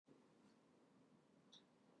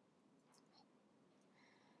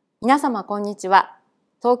皆様こんにちは。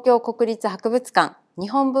東京国立博物館日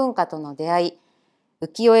本文化との出会い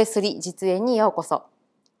浮世絵摺り実演にようこそ。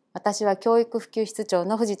私は教育普及室長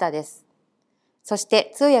の藤田です。そし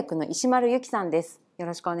て通訳の石丸由紀さんです。よ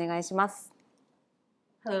ろしくお願いします。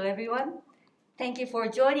Hello everyone. Thank you for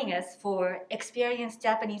joining us for Experience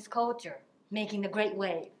Japanese Culture, Making the Great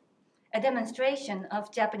Wave, a demonstration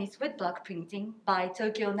of Japanese woodblock printing by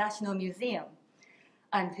Tokyo National Museum.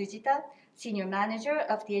 I'm Fujita, Senior Manager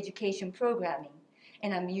of the Education Programming,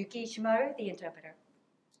 and I'm Yuki Ishimaru, the interpreter.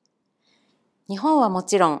 日本はも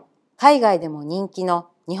ちろん、海外でも人気の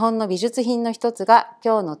日本の美術品の一つが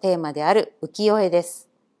今日のテーマである浮世絵です。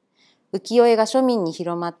浮世絵が庶民に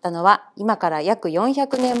広まったのは今から約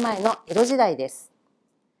400年前の江戸時代です。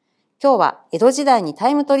今日は江戸時代にタ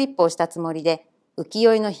イムトリップをしたつもりで浮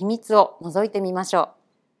世絵の秘密を覗いてみましょう。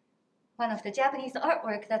One of the Japanese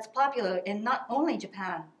artwork that's popular in not only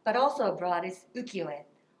Japan but also abroad is ukiyo-e,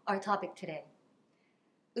 our topic today.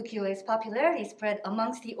 Ukiyo-e's popularity spread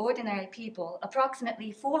amongst the ordinary people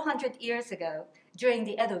approximately 400 years ago during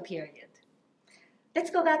the Edo period.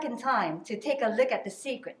 Let's go back in time to take a look at the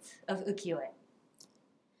secrets of ukiyo-e.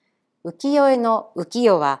 浮世絵の浮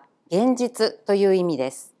世は現実という意味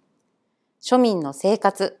です。庶民の生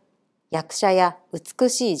活、役者や美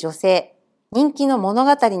しい女性、人気の物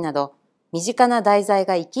語など身近な題材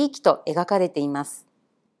が生き生きと描かれています。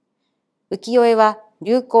浮世絵は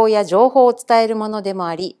流行や情報を伝えるものでも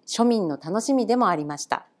あり、庶民の楽しみでもありまし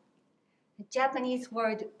た。The Japanese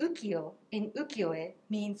word ukiyo in ukiyo-e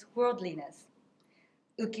means worldliness.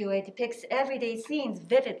 Ukiyo-e depicts everyday scenes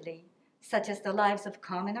vividly, such as the lives of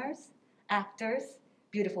commoners, actors,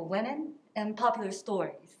 beautiful women, and popular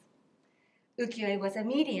stories. Ukiyo-e was a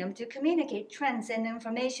medium to communicate trends and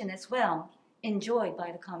information as well, enjoyed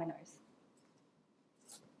by the commoners.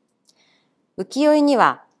 浮世絵に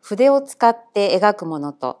は筆を使って描くも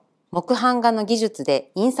のと木版画の技術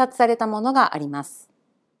で印刷されたものがあります。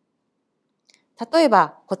例え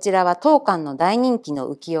ばこちらは当館の大人気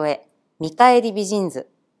の浮世絵、見返り美人図。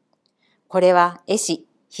これは絵師、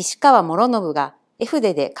菱川師宣が絵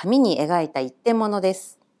筆で紙に描いた一点物で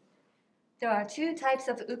す。There are two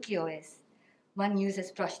types of ukiyo-es. One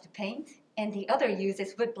uses brush to paint, and the other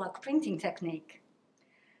uses woodblock printing technique.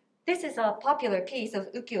 This is a popular piece of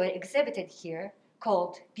ukiyo-e exhibited here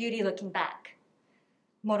called Beauty Looking Back.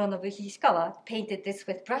 Moronobu Hishikawa painted this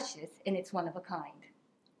with brushes, and it's one of a kind.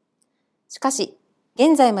 しかし、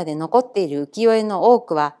現在まで残っている浮世絵の多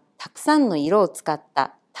くは、たくさんの色を使っ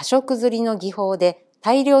た多色摺りの技法で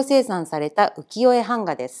大量生産された浮世絵版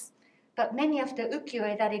画です。But many of the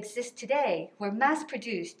ukiyo-e that exist today were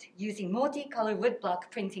mass-produced using multicolor woodblock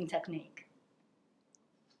printing technique.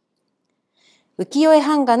 浮世絵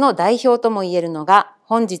版画の代表ともいえるのが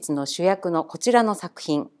本日の主役のこちらの作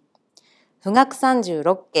品、富嶽三十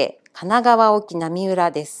六景神奈川沖浪裏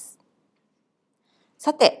です。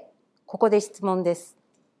さて、ここで質問です。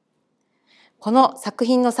この作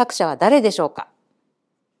品の作者は誰でしょうか？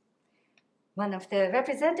 One of the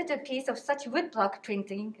representative piece of such woodblock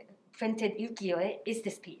printed ukiyo-e is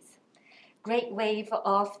this piece, Great Wave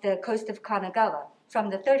off the Coast of Kanagawa from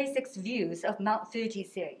the 36 Views of Mount Fuji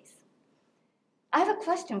series. I have a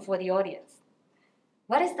question for the audience.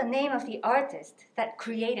 What is the name of the artist that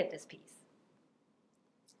created this piece?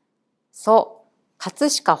 そう、葛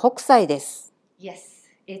飾北斎です。Yes,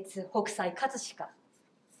 it's 北斎葛飾。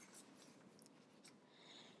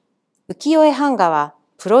浮世絵版画は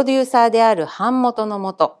プロデューサーである版元の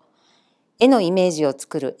もと、絵のイメージを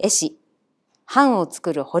作る絵師、版を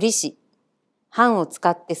作る彫り師、版を使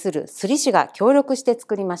ってする摺り師が協力して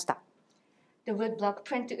作りました。The woodblock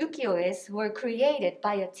print ukiyo-es were created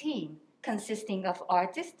by a team consisting of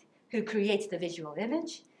artist who creates the visual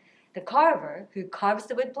image, the carver who carves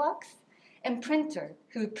the woodblocks, and printer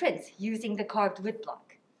who prints using the carved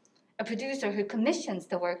woodblock. A producer who commissions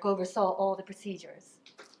the work oversaw all the procedures.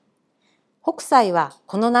 北斎は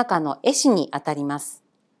この中の絵師にあたります。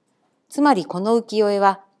つまりこの浮世絵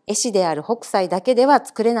は絵師である北斎だけでは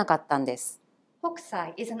作れなかったんです。北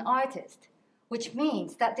斎 is an artist, which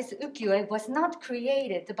means that this ukiyo-e was not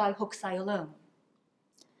created by 北斎 alone.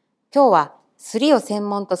 今日は摺りを専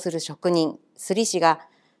門とする職人、摺り師が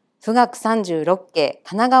富嶽三十六景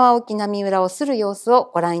神奈川沖浪裏を摺る様子を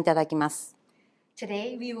ご覧いただきます。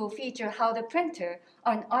Today we will feature how the printer,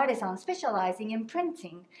 an artisan specializing in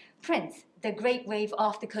printing, prints the great wave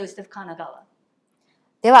off the coast of Kanagawa.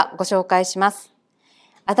 ではご紹介します。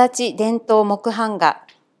足立伝統木版画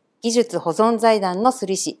技術保存財団の摺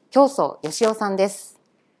り師、京宗義雄さんです。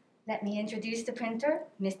Let me introduce the printer,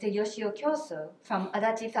 Mr. Yoshio Kyoso, from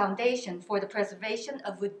Adachi Foundation for the Preservation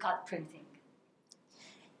of Woodcut Printing.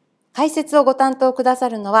 解説をご担当くださ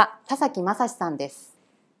るのは田崎正史さんです。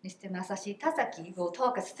Mr. Masashi Tasaki will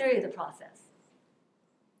talk us through the process.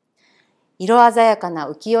 色鮮やかな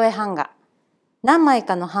浮世絵版画。何枚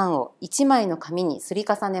かの版を1枚の紙にすり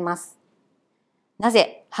重ねます。な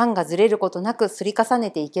ぜ版がずれることなくすり重ね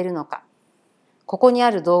ていけるのか。ここにあ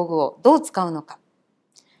る道具をどう使うのか。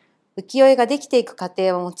浮世絵ができていく過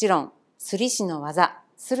程はもちろん、すり師の技、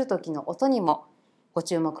する時の音にもご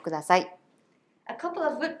注目ください。A couple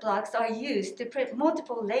of wood blocks are used to print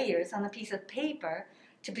multiple layers on a piece of paper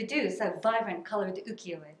to produce a vibrant colored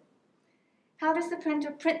ukiyo-e. How does the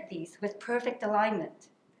printer print these with perfect alignment?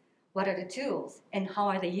 What are the tools and how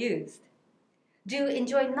are they used? Do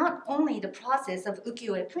enjoy not only the process of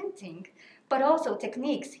ukiyo-e printing, but also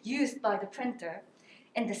techniques used by the printer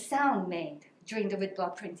and the sound made during the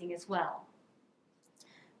woodblock printing as well.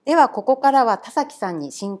 ではここからは田崎さん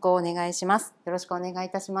に進行をお願いします。よろしくお願いい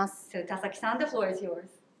たします。So Tasaki-san, the floor is yours.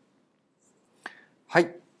 は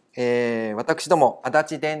い、私ども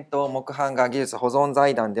足立伝統木版画技術保存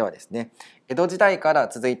財団ではですね、江戸時代から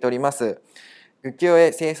続いております浮世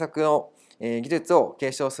絵制作の技術を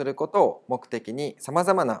継承することを目的にさま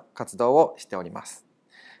ざまな活動をしております。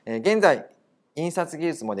現在印刷技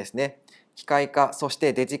術もですね、機械化そし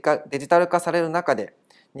てデジタル化される中で、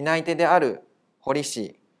担い手である彫り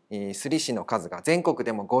師、すり師の数が全国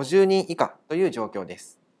でも50人以下という状況で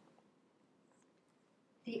す。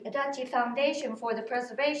The Adachi Foundation for the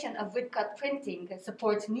Preservation of Woodcut Printing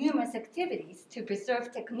supports numerous activities to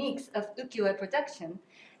preserve techniques of ukiyo-e production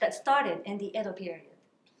that started in the Edo period.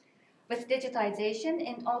 With digitization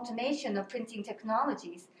and automation of printing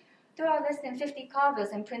technologies, there are less than 50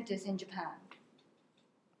 carvers and printers in Japan.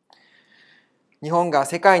 日本が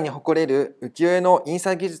世界に誇れる浮世絵の印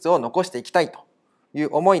刷技術を残していきたいという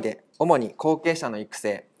思いで、主に後継者の育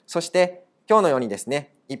成、そして今日のようにです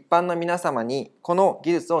ね、一般の皆様にこの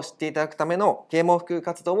技術を知っていただくための啓蒙普及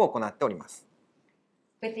活動を行っております。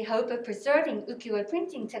With the hope of preserving ukiyo-e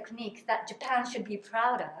printing techniques that Japan should be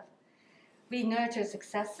proud of, we nurture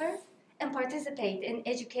successors and participate in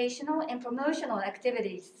educational and promotional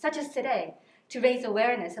activities such as today to raise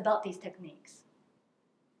awareness about these techniques.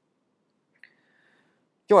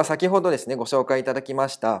 今日は先ほどですね、ご紹介いただきま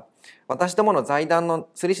した私どもの財団の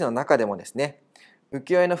すり師の中でもですね、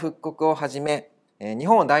浮世絵の復刻をはじめ、日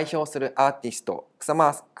本を代表するアーティスト草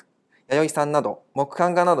間彌生さんなど木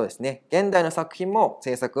版画などですね、現代の作品も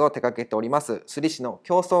制作を手掛けておりますすり師の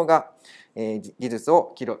競争が、技術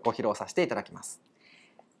をご披露させていただきます。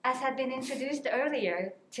As had been introduced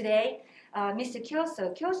earlier, today, Mr.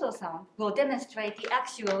 Kyoso-san will demonstrate the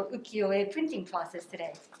actual ukiyo-e printing process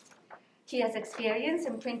today. He has experience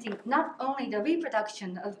in printing not only the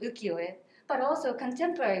reproduction of ukiyo-e, but also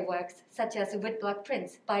contemporary works such as woodblock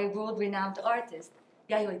prints by world-renowned artist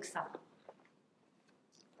Yayoi-san.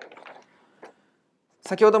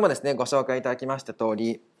 先ほどもですね、ご紹介いただきました通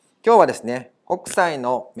り、今日はですね、北斎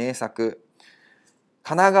の名作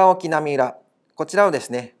神奈川沖浪裏、こちらをです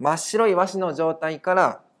ね、真っ白い和紙の状態か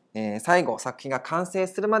ら、最後作品が完成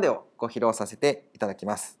するまでをご披露させていただき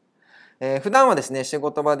ます。普段はですね、仕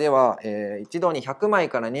事場では、一度に100枚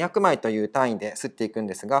から200枚という単位で刷っていくん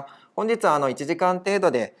ですが、本日は1時間程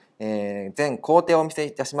度で、全工程をお見せ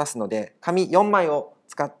いたしますので、紙4枚を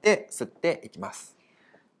使って刷っていきます。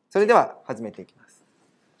それでは始めていきます。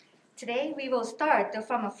Today we will start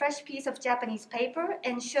from a fresh piece of Japanese paper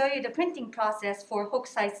and show you the printing process for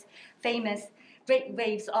Hokusai's famous Great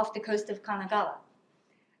Waves off the coast of Kanagawa.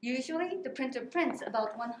 Usually the printer prints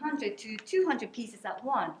about 100 to 200 pieces at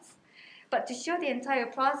once. But to show the entire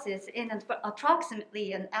process in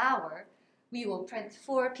approximately an hour, we will print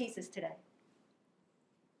 4 pieces today.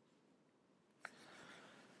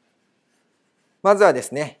 まずはで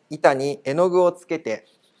すね、板に絵の具をつけて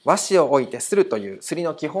和紙を置いて刷るという刷り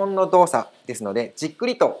の基本の動作ですので、じっく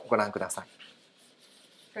りとご覧ください。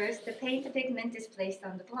First, the paint pigment is placed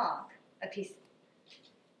on the block,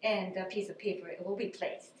 and a piece of paper will be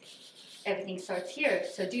placed. Everything starts here,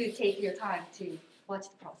 so do take your time to watch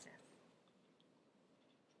the process.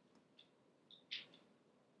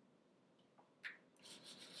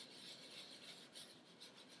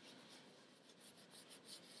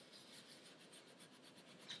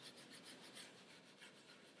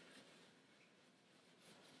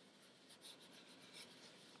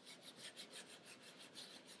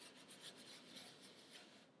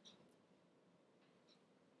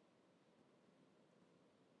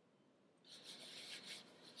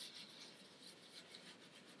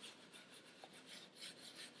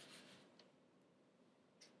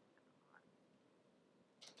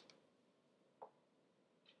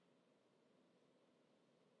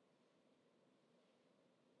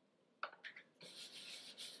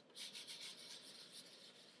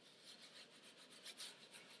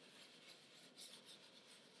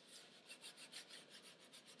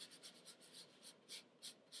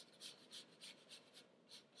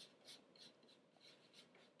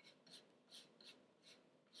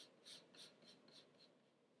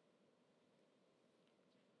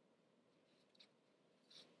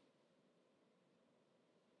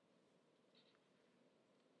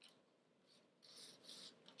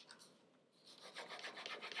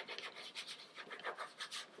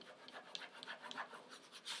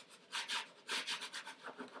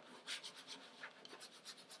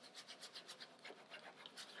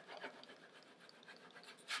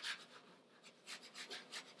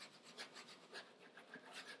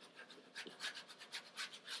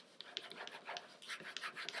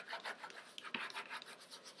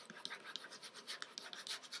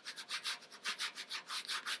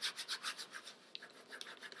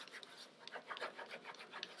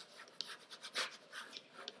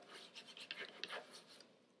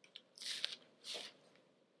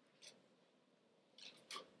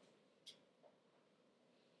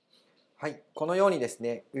 このようにです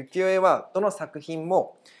ね、浮世絵はどの作品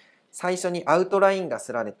も最初にアウトラインが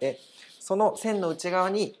刷られて、その線の内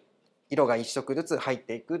側に色が1色ずつ入っ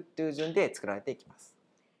ていくという順で作られていきます。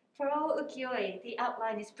For all ukiyo-e, the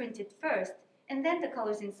outline is printed first, and then the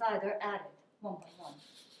colors inside are added one by one.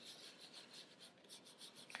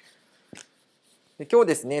 今日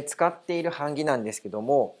ですね、使っている版木なんですけど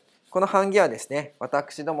も、この版木はですね、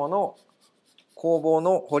私どもの工房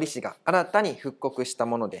の彫り師が新たに復刻した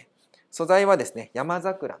もので、素材はですね、山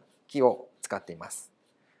桜木を使っています。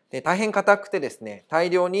で、大変硬くてですね、大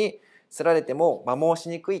量に刷られても摩耗し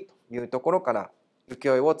にくいというところから浮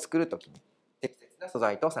世絵を作るときに適切な素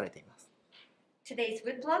材とされています。Today's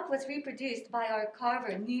woodblock was reproduced by our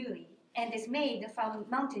carver Nui and is made from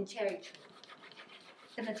mountain cherry tree.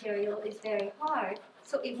 The material is very hard,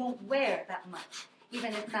 so it won't wear that much,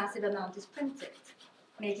 even if massive amount is printed,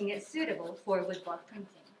 making it suitable for woodblock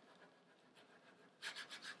printing.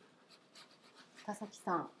 田崎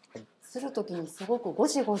さん、するときにすごくゴ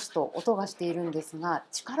シゴシと音がしているんですが、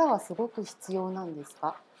力はすごく必要なんです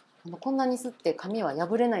か？こんなにすって紙は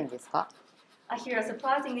破れないんですか？ I hear a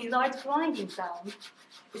surprisingly large grinding sound.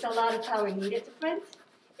 Is a lot of power needed to print?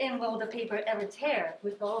 And will the paper ever tear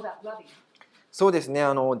with all that rubbing? そうですね、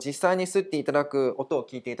実際に刷っていただく音を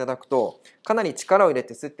聞いていただくと、かなり力を入れ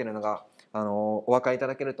て刷っているのがお分かりいた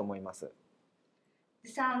だけると思います。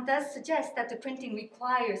The sound does suggest that the printing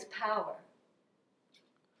requires power.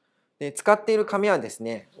 で、使っている紙はです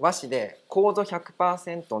ね、和紙で楮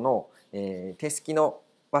 100% の、手すきの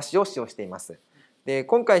和紙を使用しています。で、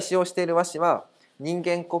今回使用している和紙は人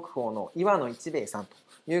間国宝の岩野一兵衛さんと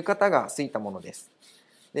いう方がすいたものです。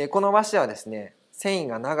で、この和紙はですね、繊維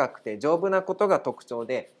が長くて丈夫なことが特徴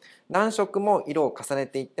で、何色も色を重ね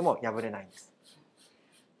ていっても破れないんです。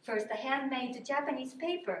First, the handmade Japanese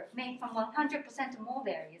paper made from 100%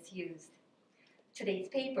 mulberry is used. Today's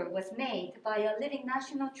paper was made by a living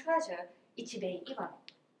national treasure, Ichibei Iwano.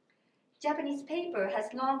 Japanese paper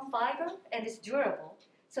has long fiber and is durable,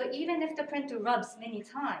 so even if the printer rubs many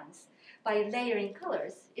times, by layering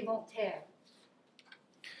colors, it won't tear.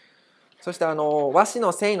 そして和紙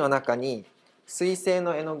の繊維の中に水性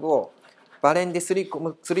の絵の具をバレンですり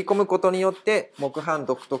込むことによって木版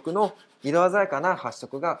独特の色鮮やかな発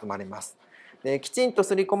色が生まれます。で、きちんと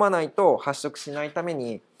すり込まないと発色しないため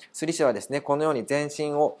に、すり師はですね、このように全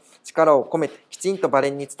身を力を込めてきちんとバレ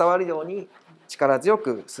ンに伝わるように力強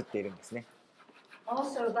くすっているんですね。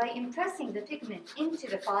Also, by impressing the pigment into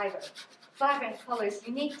the fiber, vibrant colors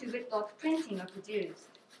unique to woodblock printing are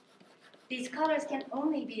produced. These colors can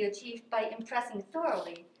only be achieved by impressing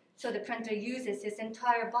thoroughly, so the printer uses its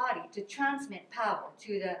entire body to transmit power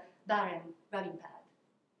to the barren rubbing pad.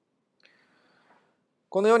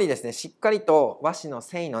 このようにですね、しっかりと和紙の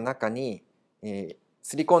繊維の中に、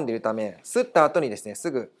すり込んでいるため、すった後にですね、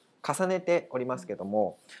すぐ重ねておりますけど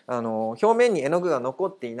も、表面に絵の具が残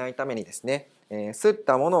っていないためにですね、すっ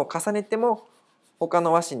たものを重ねても他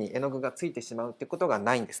の和紙に絵の具がついてしまうってことが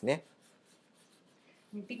ないんですね。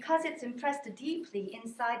Because it's impressed deeply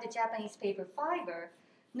inside the Japanese paper fiber,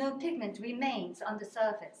 no pigment remains on the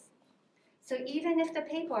surface. So even if the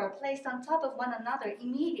paper are placed on top of one another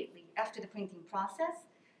immediately after the printing process,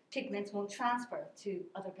 pigments won't transfer to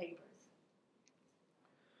other papers.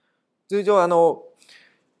 通常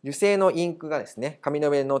油性のインクがですね、紙の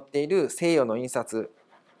上に載っている西洋の印刷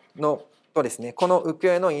のとですね、この浮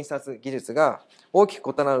世絵の印刷技術が大き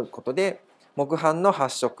く異なることで、木版の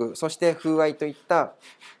発色、そして風合いといった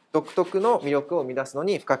独特の魅力を生み出すの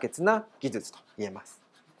に不可欠な技術と言えます。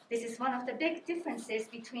This is one of the big differences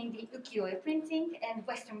between the ukiyo-e printing and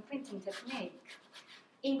Western printing technique.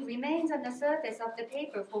 Ink remains on the surface of the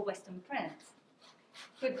paper for Western prints.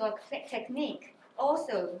 Woodblock technique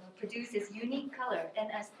also produces unique color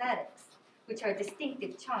and aesthetics, which are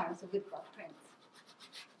distinctive charms of woodblock prints.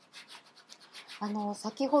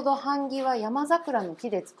 先ほど版木は山桜の木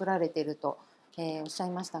で作られていると、おっしゃい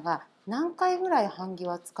ましたが、何回ぐらい版木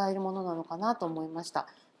は使えるものなのかなと思いました。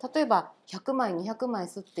例えば100枚200枚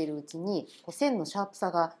刷っているうちに線のシャープさ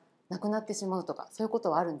がなくなってしまうとか、そういうこと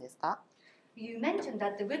はあるんですか？ You mentioned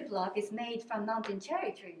that the woodblock is made from mountain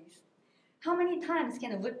cherry trees. How many times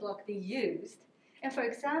can a woodblock be used? And for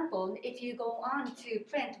example, if you go on to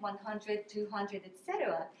print 100, 200,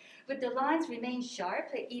 etc., would the lines remain sharp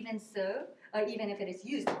even so, even if it is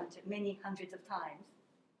used many hundreds of times?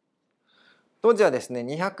 当時はですね、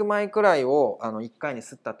200枚くらいを1回に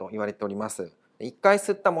刷ったと言われております。1回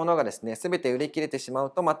刷ったものがですね、全て売り切れてしま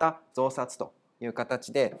うとまた増刷という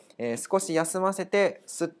形で、少し休ませて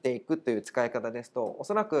刷っていくという使い方ですと、お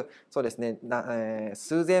そらくそうですね、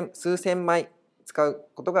数千枚使う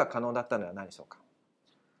ことが可能だったのではないでしょうか。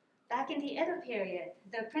Back in the Edo period,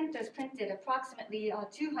 the printers printed approximately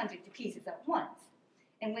 200 pieces at once.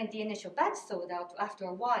 And when the initial batch sold out after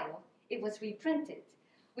a while, it was reprinted,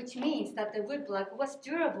 which means that the woodblock was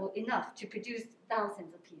durable enough to produce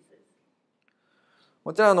thousands of pieces.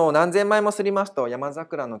 もちろん何千枚もすりますと山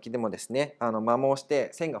桜の木でもですね摩耗して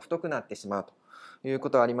線が太くなってしまうというこ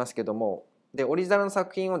とはありますけども、でオリジナルの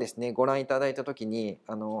作品をですねご覧いただいた時に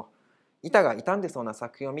板が傷んでそうな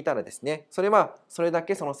作品を見たらですね、それはそれだ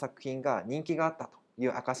けその作品が人気があったとい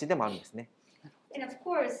う証でもあるんですね。And of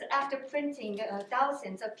course, after printing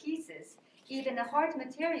thousands of pieces, even a hard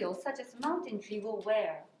material such as mountain tree will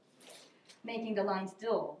wear, making the lines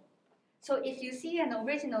dull. So if you see an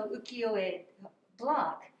original ukiyo-e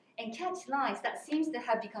block and catch lines that seems to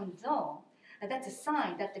have become dull, that's a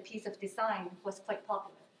sign that the piece of design was quite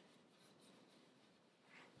popular.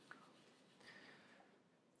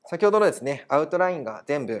 先ほどのですねアウトラインが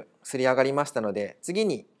全部すり上がりましたので、次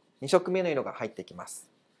に2色目の色が入ってきます。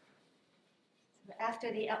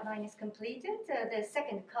After the outline is completed, the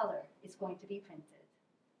second color is going to be printed.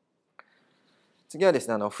 次はです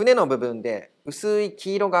ね船の部分で薄い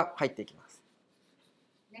黄色が入っていきます。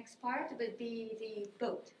Next part would be the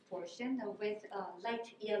boat portion with light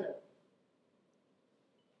yellow.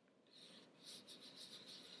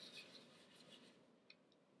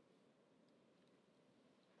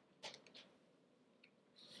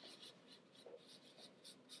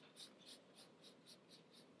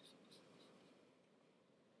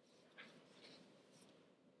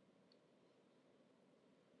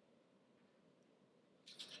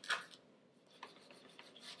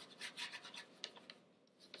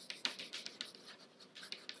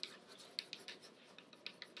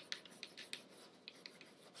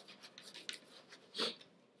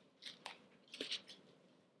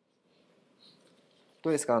 ど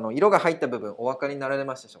うですか、色が入った部分お分かりになられ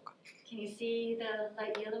ましたでしょうか。 Can you see the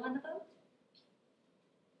light yellow on the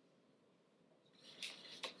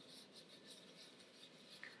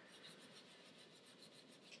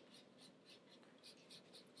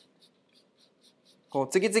boat?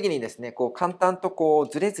 次々にですね簡単と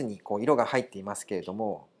ずれずに色が入っていますけれど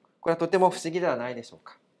も、これはとても不思議ではないでしょう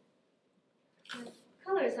か。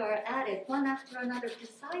 Colors are added one after another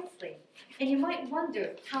precisely, and you might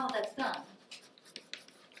wonder how that's done.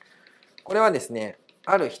 これはですね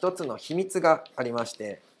ある一つの秘密がありまし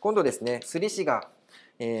て、今度ですね摺師が、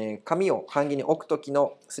紙を版木に置く時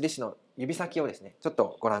の摺師の指先をですねちょっ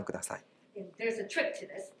とご覧ください。 There's a trick to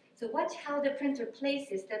this. So watch how the printer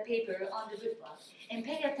places the paper on the woodblock and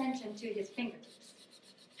pay attention to his fingertips.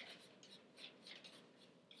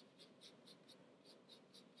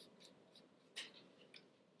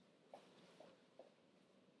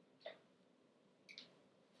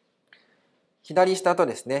 左下と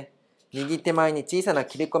ですね右手前に小さな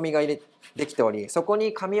切れ込みができており、そこ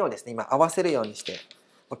に紙をですね今合わせるようにして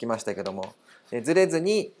おきましたけども、ずれず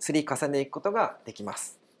に摺り重ねていくことができま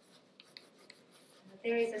す。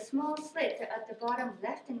 There is a small slit at the bottom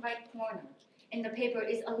left and right corner, and the paper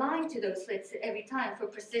is aligned to those slits every time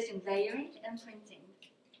for precision layering and printing.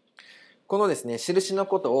 このですね印の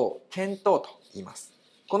ことを見当と言います。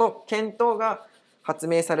この見当が発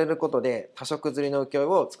明されることで多色摺りの浮世絵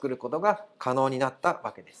を作ることが可能になった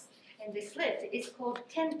わけです。 And the slit is called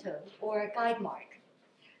kento or guide mark.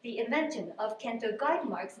 The invention of kento guide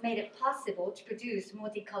marks made it possible to produce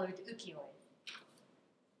multicolored ukiyo-e.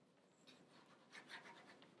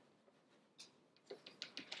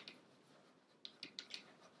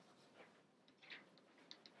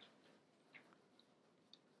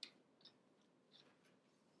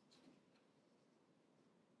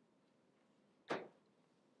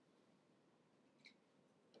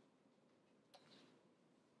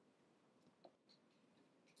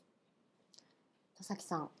 田崎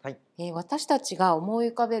さん、はい。私たちが思い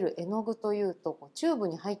浮かべる絵の具というとチューブ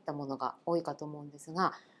に入ったものが多いかと思うんです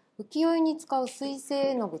が、浮世絵に使う水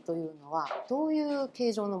性絵の具というのはどういう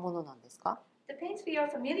形状のものなんですか？ The paints we are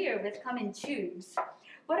familiar with come in tubes.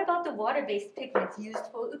 What about the water-based pigments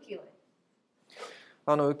used for ukiyo-e?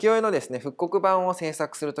 浮世絵のですね復刻版を制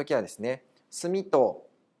作するときはですね、墨と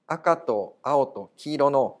赤と青と黄色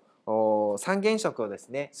の三原色をです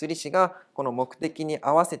ね摺師がこの目的に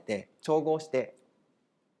合わせて調合して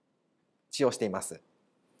使用しています。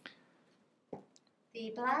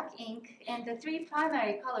 The black ink and the three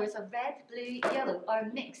primary colors of red, blue, yellow are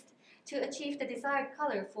mixed to achieve the desired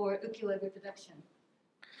color for ukiyo-e reproduction.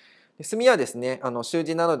 墨はですね習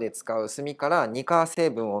字などで使う墨から二化成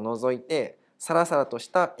分を除いてサラサラとし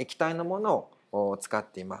た液体のものを使っ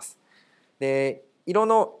ています。で色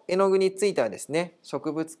の絵の具についてはですね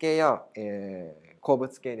植物系や、鉱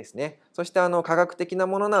物系ですね、そして化学的な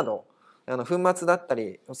ものなど粉末だった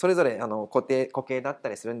りそれぞれ固形だった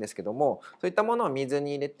りするんですけども、そういったものを水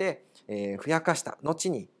に入れて、ふやかした後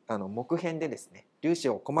に木片でですね粒子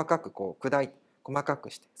を細かくこう砕いて細かく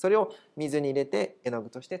して、それを水に入れて絵の具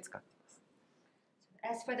として使っています。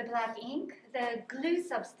As for the black ink, the glue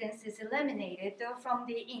substance is eliminated from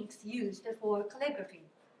the inks used for calligraphy,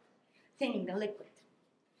 thinning the liquid.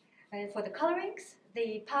 For the colorings,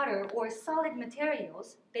 the powder or solid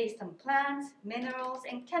materials based on plants, minerals,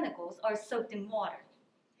 and chemicals are soaked in water.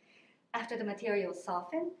 After the materials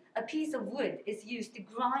soften, a piece of wood is used to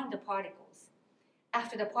grind the particles.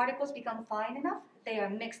 After the particles become fine enough, they are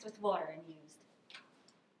mixed with water and used.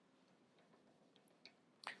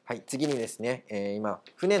 はい、次にですね、今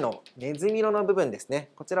船のネズミ色の部分ですね、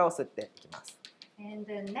こちらを刷っていきます。And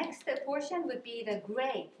the next portion would be the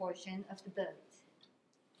gray portion of the boat.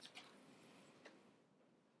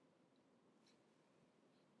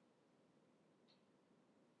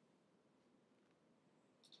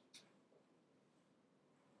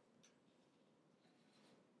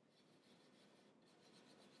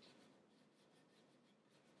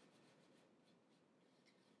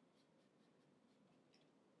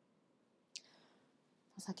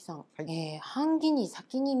 佐々木さん、はい、版木に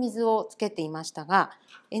先に水をつけていましたが、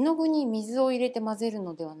絵の具に水を入れて混ぜる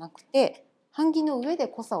のではなくて、版木の上で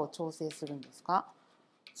濃さを調整するんですか？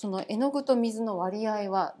その絵の具と水の割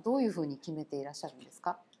合はどういうふうに決めていらっしゃるんです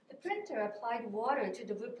か？ The printer applied water to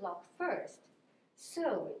the woodblock first.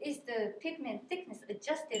 So, is the pigment thickness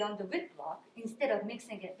adjusted on the woodblock instead of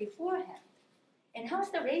mixing it beforehand? And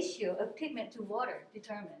how's the ratio of pigment to water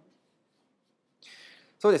determined?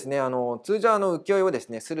 そうですね、通常浮世絵をです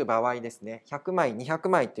ね刷る場合ですね、100枚200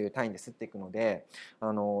枚という単位で刷っていくので、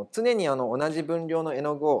常に同じ分量の絵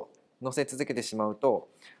の具をのせ続けてしまうと、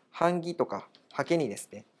版木とか刷毛にです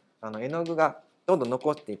ね絵の具がどんどん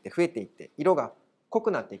残っていって増えていって色が濃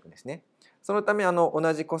くなっていくんですね。そのため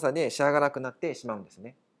同じ濃さで仕上がらなくなってしまうんです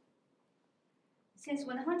ね。Since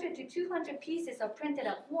 100 to 200 pieces are printed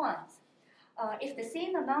at once, if the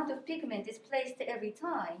same amount of pigment is placed every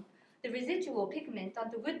time, the residual pigment on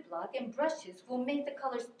the woodblock and brushes will make the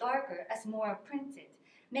colors darker as more are printed,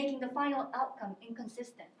 making the final outcome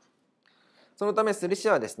inconsistent. そのため刷り師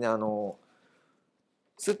はですね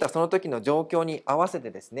刷ったその時の状況に合わせて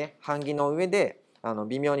ですね版木の上で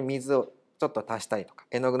微妙に水をちょっと足したりとか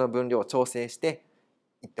絵の具の分量を調整して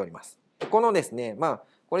いっております。このですね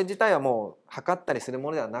これ自体はもう測ったりするも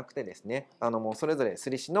のではなくてですねもうそれぞれ刷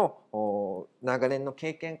り師の長年の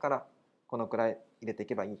経験からこのくらい入れてい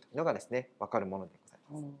けばいいというのがですね分かるものでご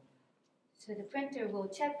ざいます。So the printer will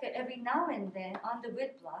check every now and then on the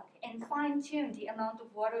woodblock and fine-tune the amount of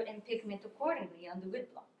water and pigment accordingly on the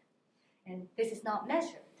woodblock. And this is not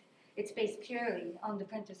measured. It's based purely on the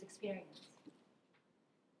printer's experience.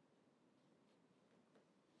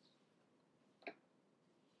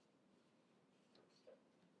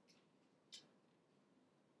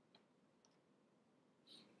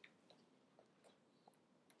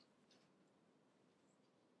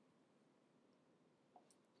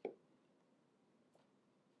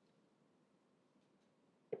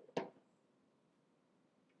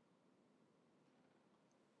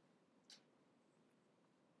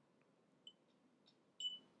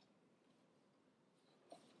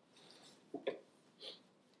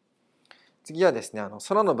 次はですね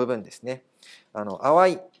空の部分ですね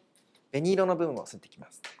淡い紅色の部分を刷っていき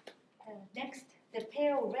ます。Next, the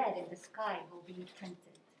pale red in the sky will be printed.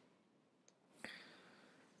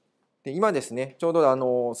 で今ですねちょう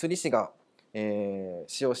ど刷り師が、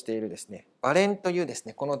使用しているですねバレンというです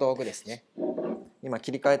ねこの道具ですね、今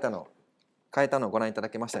切り替えたのをご覧いただ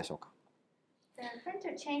けましたでしょうか。The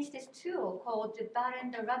printer changed this tool called the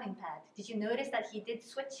Baron the rubbing pad. Did you notice that he did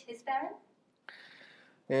switch his Baron?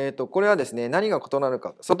 これはですね何が異なる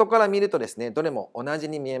か、外から見るとですねどれも同じ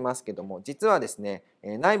に見えますけども、実はですね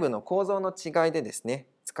内部の構造の違いでですね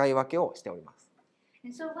使い分けをしております。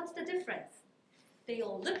And so what's the difference? They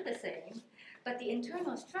all look the same, but the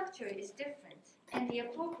internal structure is different, and the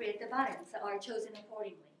appropriate barons are chosen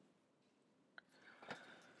accordingly.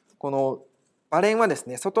 このバレンはです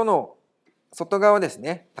ね外側です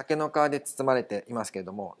ね竹の皮で包まれていますけれ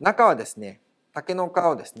ども、中はですね竹の皮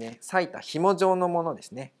をですね裂いた紐状のもので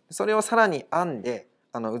すね。それをさらに編んで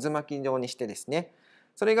渦巻き状にしてですね、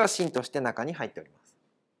それが芯として中に入っております。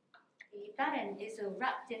The batten is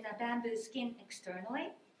wrapped in a bamboo skin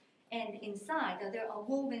externally, and inside there are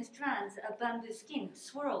woven strands of bamboo skin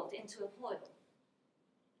swirled into a foil.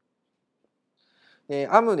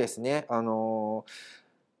 編むですね紐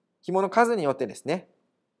の数によってですね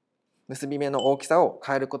結び目の大きさを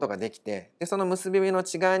変えることができて、でその結び目の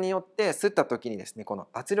違いによって擦った時にですね、この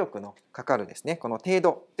圧力のかかるですね、この程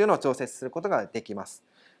度っていうのを調節することができます。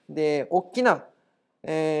で大きな、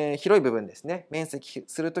広い部分ですね、面積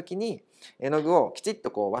する時に絵の具をきちっ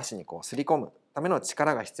と和紙に擦り込むための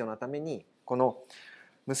力が必要なために、この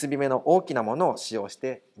結び目の大きなものを使用し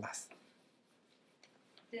ています。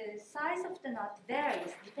The size of the knot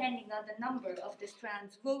varies depending on the number of the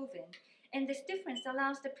strands woven, and this difference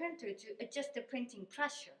allows the printer to adjust the printing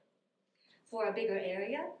pressure. For a bigger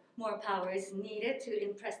area, more power is needed to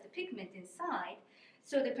impress the pigment inside,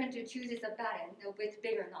 so the printer chooses a batten with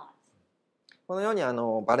bigger knots. このように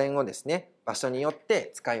バレンをですね、場所によっ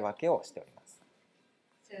て使い分けをしております。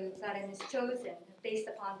So batten is chosen based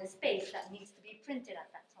upon the space that needs to be printed at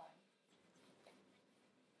that time.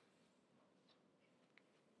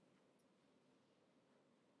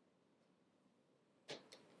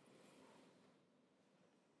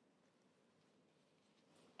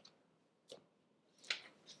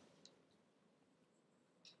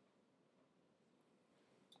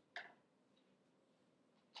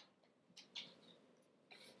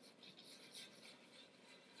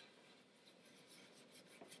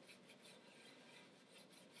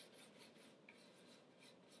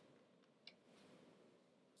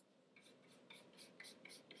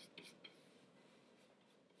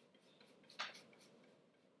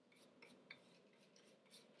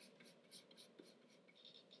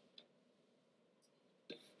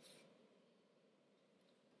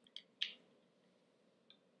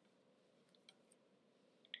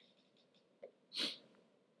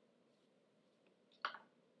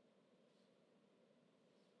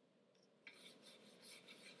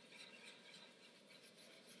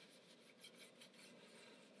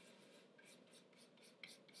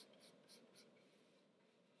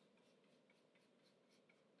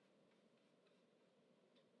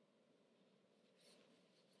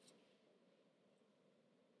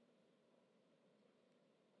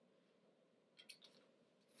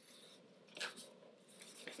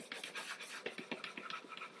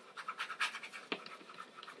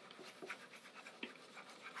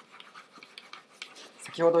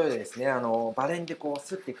 先ほどよりですね、バレンで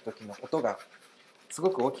擦っていく時の音がす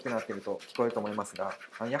ごく大きくなっていると聞こえると思いますが、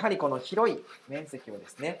やはりこの広い面積をで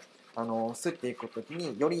すね、擦っていく時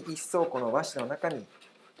により一層この和紙の中に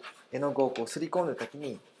絵の具を擦り込んでいる時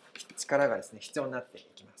に力がですね必要になってい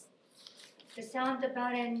きます。The sound the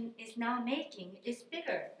batten is now making is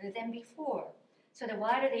bigger than before, so the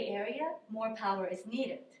wider the area, more power is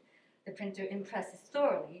needed. The printer impresses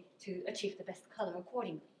thoroughly to achieve the best color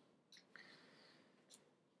accordingly.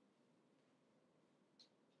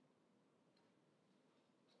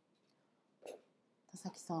 田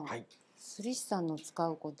崎さん、はい、摺師さんの使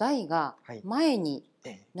う台がはい前に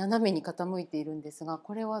斜めに傾いているんですが、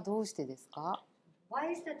これはどうしてですか？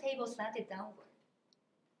 Why is the table slanted downward?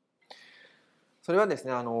 それはです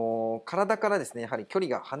ね、体からですねやはり距離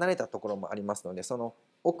が離れたところもありますので、その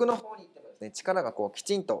奥の方に行ってもですね力がき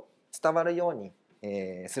ちんと伝わるように、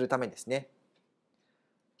するためですね。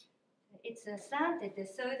It's slanted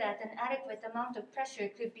so that an adequate amount of pressure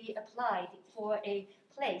could be applied for a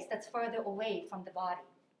place that's further away from the body.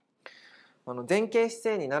 前傾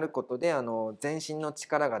姿勢になることで全身の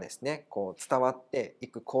力がですね伝わってい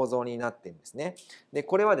く構造になっているんですね。で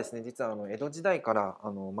これはですね実は江戸時代から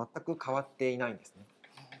全く変わっていないんですね。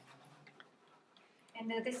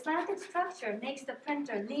And the slanted structure makes the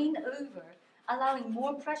printer lean over, allowing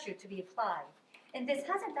more pressure to be applied. And this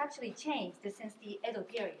hasn't actually changed since the Edo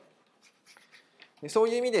period. でそう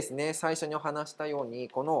いう意味ですね、最初にお話したように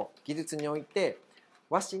この技術において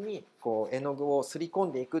和紙に絵の具をすり込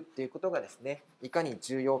んでいくっていうことがですねいかに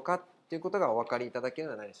重要かっていうことがお分かりいただける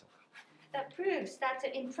のではないでしょうか。That proves that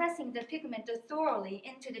impressing the pigment thoroughly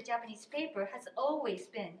into the Japanese paper has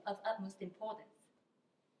always been of utmost importance.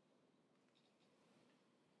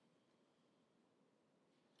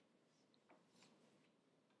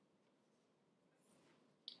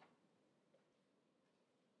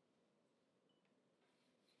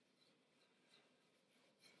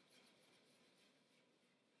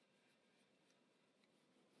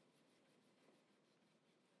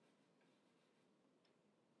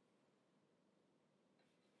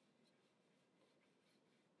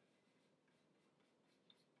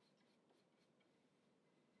 は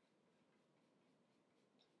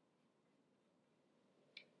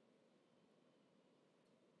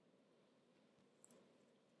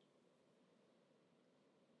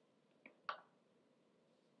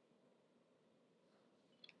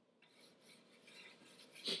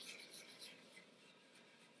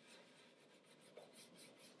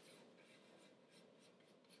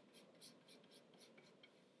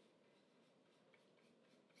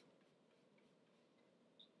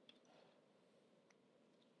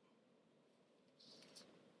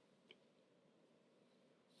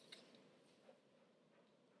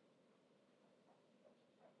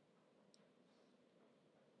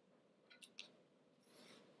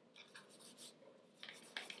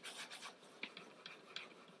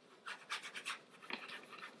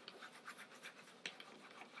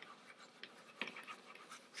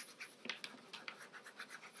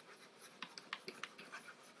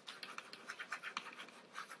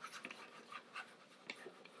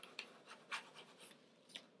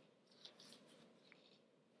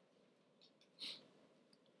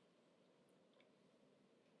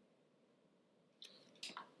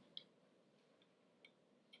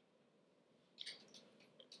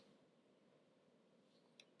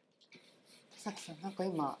さきさん、なんか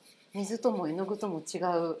今水とも絵の具とも違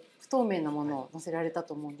う不透明なものを載せられた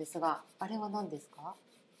と思うんですが、あれは何ですか？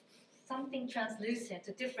 Something translucent,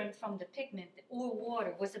 different from the pigment or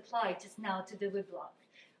water, was applied just now to the woodblock.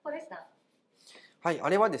 What is that? はい、あ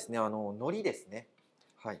れはですね、糊ですね。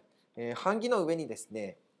はい、版木の上にです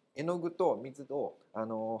ね、絵の具と水を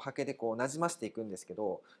刷毛でこうなじませていくんですけ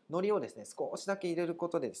ど、糊をですね、少しだけ入れるこ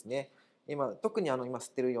とでですね、特に今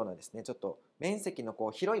吸ってるようなですね、ちょっと面積のこ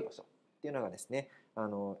う広い場所っていうのがですね、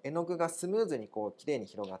絵の具がスムーズにこう綺麗に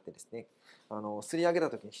広がってですね、すり上げ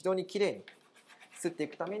た時に非常に綺麗に吸ってい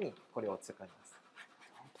くためにこれを使います。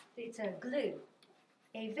It's a glue.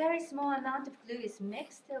 A very small amount of glue is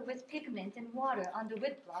mixed with pigment and water on the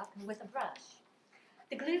woodblock with a brush.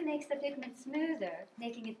 The glue makes the pigment smoother,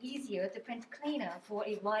 making it easier to print cleaner for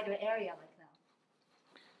a wider area like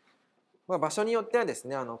that. 場所によってはです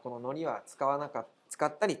ね、この糊は使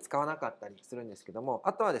ったり使わなかったりするんですけども、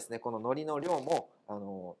あとはですね、この糊の量も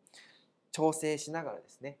調整しながらで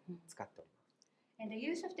すね、使っております。And the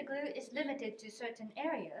use of the glue is limited to certain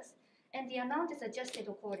areas, and the amount is adjusted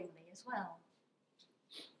accordingly as well.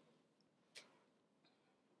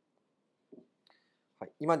 は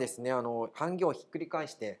い、今ですね、版木をひっくり返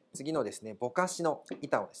して次のですね、ぼかしの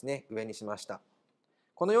板をですね、上にしました。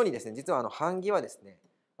このようにですね、実は版木はですね、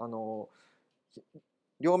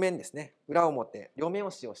両面ですね、裏表両面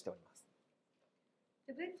を使用しております。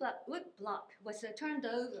The wood block was turned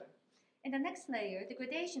over, and the next layer, the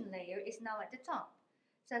gradation layer, is now at the top.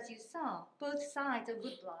 So as you saw, both sides of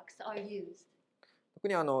wood blocks are used. 特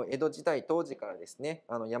に江戸時代当時からですね、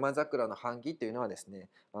山桜の版木というのはですね、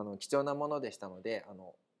貴重なものでしたので、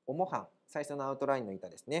主版、最初のアウトラインの板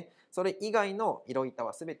ですね、それ以外の色板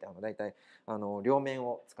はすべて大体両面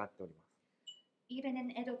を使っております。Even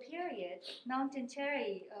in Edo period, mountain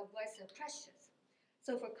cherry was precious.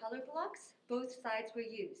 So for color blocks, both sides were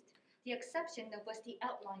used. The exception was the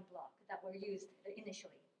outline block that were used initially.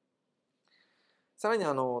 さらに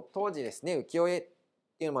当時ですね、浮世絵っ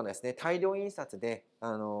ていうものはですね、大量印刷で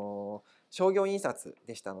商業印刷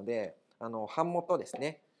でしたので、版元です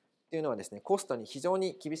ねっていうのはですね、コストに非常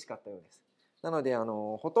に厳しかったようです。なので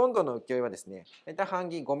ほとんどの浮世絵はですね、大体版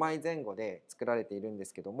木5枚前後で作られているんで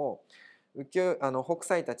すけども、北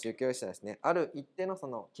斎たち浮世絵師はですね、ある一定のそ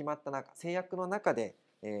の決まった制約の中で、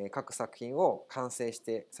各作品を完成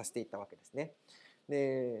させていったわけですね。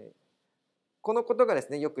で、このことがで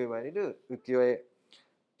すね、よく言われる浮世絵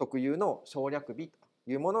特有の省略美と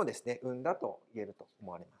いうものをですね、生んだと言えると思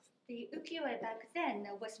われます。The ukiyo-e back then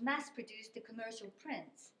was mass-produced commercial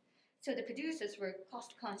prints, so the producers were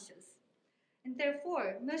cost-conscious, and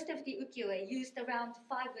therefore most of the ukiyo-e used around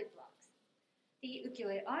 5 wood blocks. The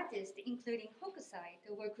ukiyo-e artists, including Hokusai,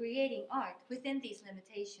 were creating art within these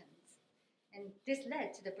limitations, and this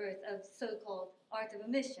led to the birth of so-called art of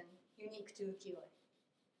omission, unique to ukiyo-e.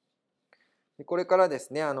 これからで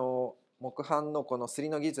すね、木版のこの摺り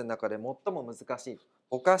の技術の中で最も難しい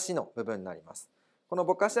ぼかしの部分になります。この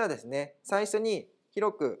ぼかしはですね、最初に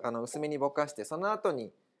広く薄めにぼかして、その後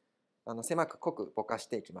に狭く濃くぼかし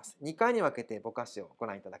ていきます。2回に分けてぼかしをご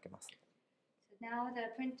覧いただけます。Now the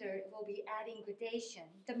printer will be adding gradation,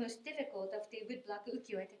 the most difficult of the woodblock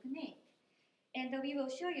ukiyo-e technique. And we will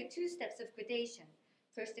show you 2 steps of gradation.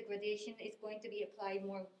 First, the gradation is going to be applied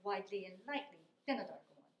more widely and lightly, then a darker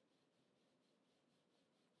one.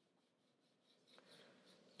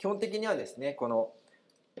 基本的にはですね、この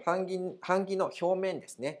版木の表面で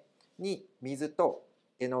すねに水と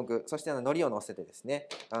絵の具、そして糊をのせてですね、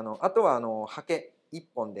あとは刷毛1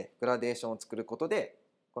本でグラデーションを作ることで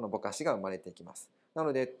このぼかしが生まれていきます。な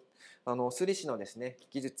ので摺り師のですね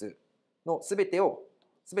技術のすべて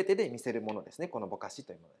で見せるものですね、このぼかし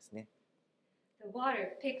というものですね。The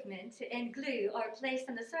water, pigment, and glue are placed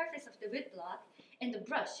on the surface of the woodblock, and the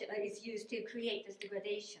brush is used to create this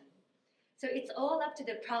degradation. So it's all up to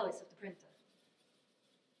the prowess of the printer. 「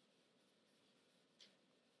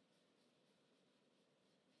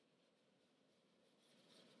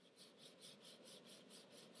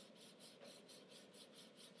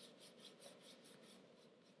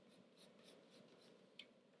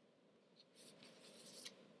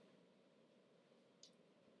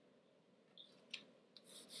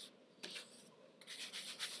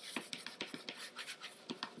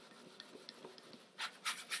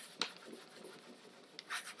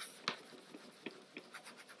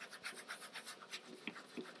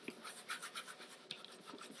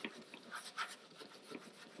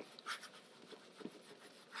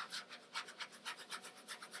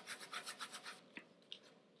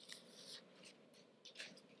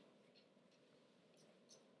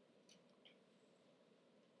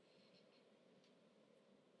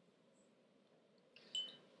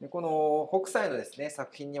でこの北斎のですね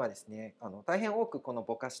作品にはですね大変多くこの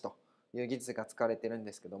ぼかしという技術が使われているん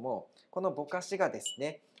ですけども、このぼかしがです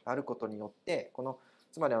ねあることによって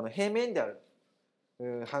つまり平面である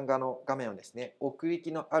版画の画面をですね奥行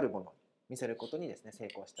きのあるものに見せることにですね成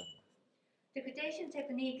功しております。The gradation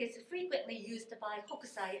technique is frequently used by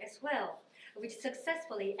Hokusai as well, which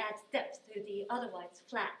successfully adds depth to the otherwise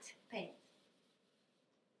flat paint.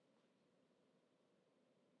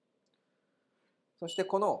 そして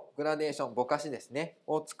このグラデーションぼかしですね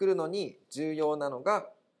を作るのに重要なのが、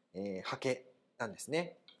刷毛なんです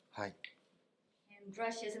ね。はい。And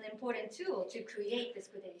brush is an important tool to create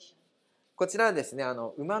this gradation. こちらはですね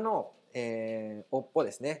馬の、尾っぽ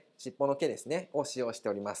ですね、尻尾の毛ですねを使用して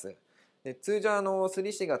おります。で通常摺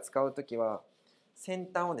り師が使うときは先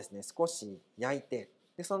端をですね少し焼いて、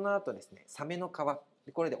でその後ですねサメの皮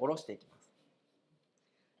でこれで下ろしていきます。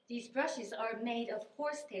These brushes are made of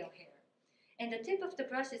horsetail hair, and the tip of the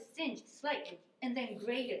brush is singed slightly and then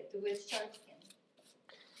graded with sharpskin.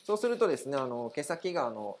 そうするとですね毛先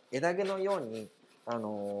が枝毛のように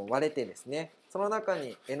割れてですね、その中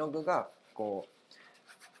に絵の具がこう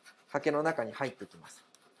刷毛の中に入ってきます。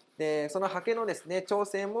でその刷毛のですね調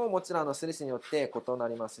整ももちろん摺師によって異な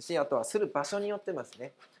りますし、あとは摺る場所によってです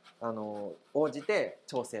ね応じて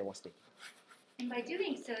調整をしていきます。And by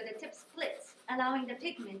doing so, the tip splits, allowing the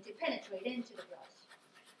pigment to penetrate into the brush.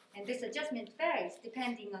 And this adjustment varies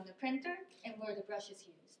depending on the printer and where the brush is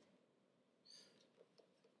used.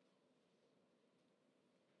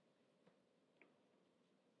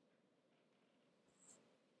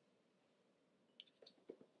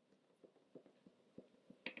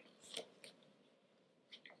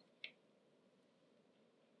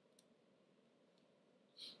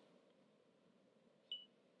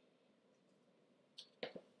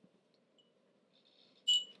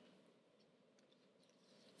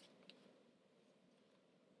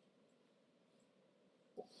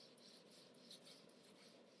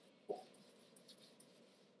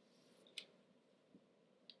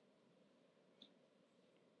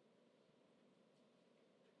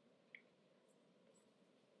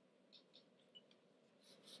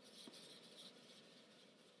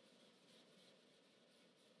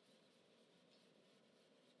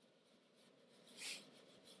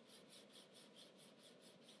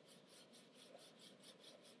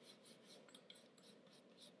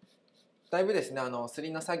 だいぶですね摺り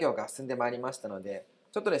の作業が進んでまいりましたので、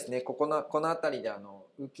ちょっとですねこの辺りで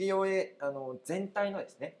浮世絵全体ので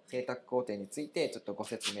すね制作工程についてちょっとご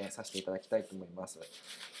説明させていただきたいと思います。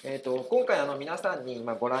今回皆さんに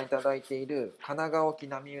今ご覧いただいている神奈川沖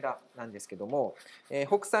浪裏なんですけども、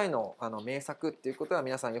北斎の名作っていうことは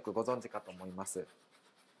皆さんよくご存知かと思います。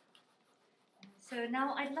So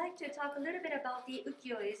now I'd like to talk a little bit about the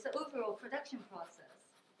ukiyo-e's overall production process.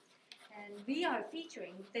 And we are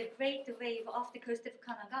featuring The Great Wave off the coast of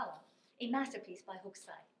Kanagawa, a masterpiece by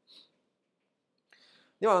Hokusai.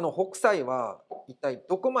 では北斎は一体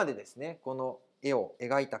どこまでですねこの絵を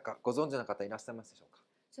描いたかご存知の方いらっしゃいますでしょうか。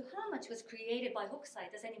 So how much was created by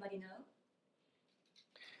Hokusai? Does anybody know?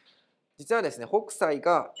 実はですね北斎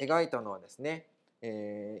が描いたのはですね、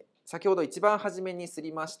先ほど一番初めに摺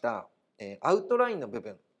りました、アウトラインの部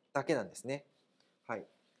分だけなんですね。はい。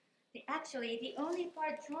Actually, the only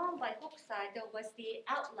part drawn by Hokusai was the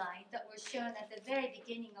outline that was shown at the very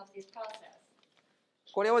beginning of this process.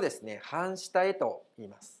 これをですね版下絵と言い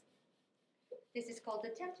ます。This is called the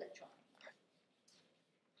template drawing.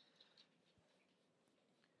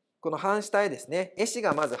 この版下絵ですね、絵師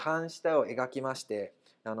がまず版下絵を描きまして、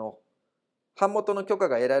版元の許可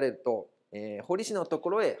が得られると、彫り師のと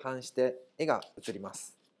ころへ版下絵が移りま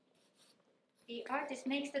す。The artist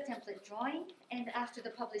makes the template drawing, and after the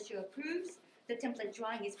publisher approves, the template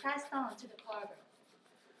drawing is passed on to the carver.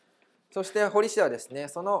 そして彫り師はですね、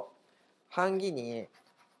その版木に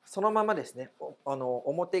そのままですね、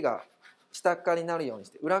表が下側になるようにし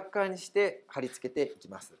て裏側にして貼り付けていき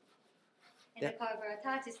ます。And the carver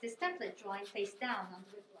attaches this template drawing face down on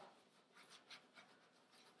the woodblock.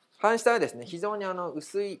 版下はですね、非常に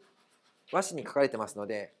薄い和紙に書かれてますの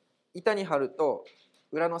で、板に貼ると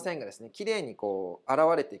裏の線がですね、きれいにこう現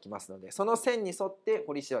れていきますので、その線に沿って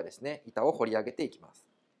彫り師はですね、板を彫り上げていきます。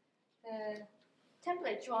The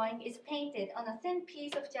template drawing is painted on a thin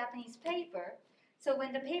piece of Japanese paper, so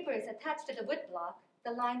when the paper is attached to the woodblock,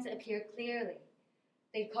 the lines appear clearly.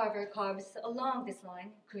 The carver carves along this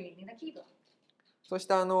line, creating the key block. そし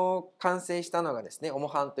て完成したのがですね、主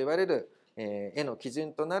版と言われる、絵の基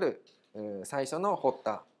準となる最初の彫っ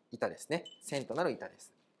た板ですね、線となる板で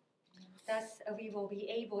す。Thus, we will be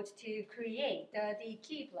able to create the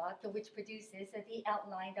key block, which produces the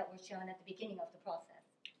outline that was shown at the beginning of the process.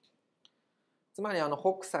 つまり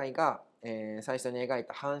北斎が、最初に描い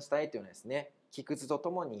た版下絵というのはですね、木くずと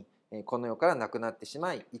ともに、この世からなくなってし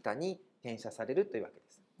まい板に転写されるというわけで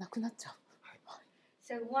す。なくなっちゃう。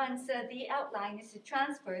So once the outline is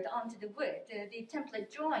transferred onto the wood, the template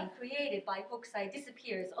drawing created by Hokusai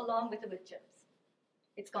disappears along with the wood chips.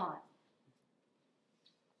 It's gone.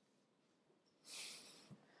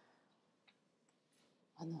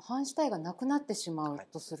 版下絵がなくなってしまう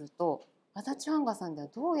とすると、足立版画さんでは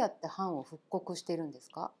どうやって版を復刻しているんです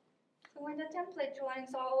か？ So when the template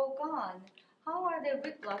drawings are all gone, how are the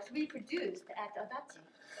woodblocks reproduced at Adachi?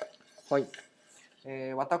 は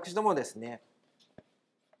い、私どもですね、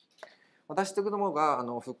私どもが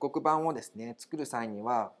復刻版をですね作る際に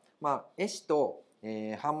は、絵師と、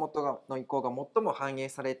版元の意向が最も反映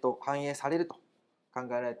されると考え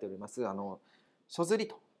られております書摺り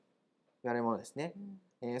と言われるものですね。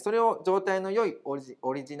それを状態の良い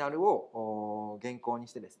オリジナルを原稿に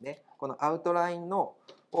してですね、このアウトラインを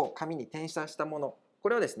紙に転写したもの、こ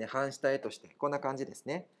れをですね版下絵としてこんな感じです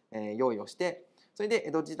ね、用意をして、それで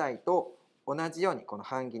江戸時代と同じようにこの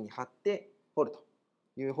版木に貼って彫ると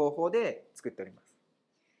いう方法で作っております。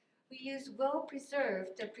We use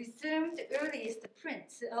well-preserved, presumed earliest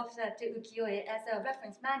prints of that ukiyo-e as a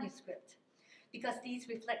reference manuscript, because these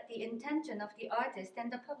reflect the intention of the artist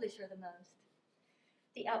and the publisher the most.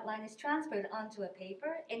 The outline is transferred onto a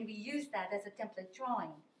paper, and we use that as a template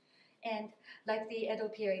drawing. And like the Edo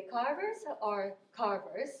period carvers,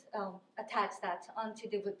 attach that onto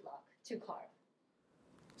the woodblock to carve.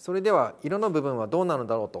 それでは色の部分はどうなの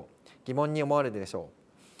だろうと疑問に思われるでしょ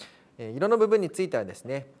う。色の部分についてはです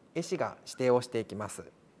ね、絵師が指定をしていきます。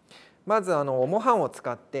まず模範を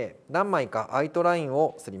使って何枚かアウトライン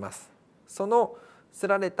を刷ります。その刷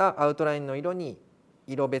られたアウトラインの色に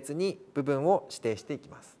色別に部分を指定していき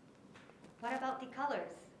ます。What about the colors?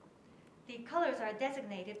 The colors are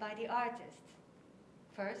designated by the artist.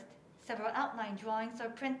 First, several outline drawings are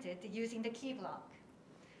printed using the key block.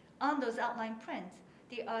 On those outline prints,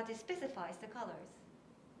 the artist specifies the colors.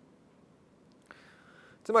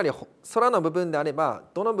 つまり空の部分であれば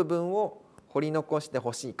どの部分を彫り残して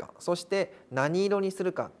ほしいか、そして何色にす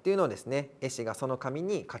るかっていうのをですね、絵師がその紙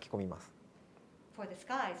に書き込みます。For the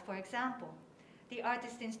skies, for example, the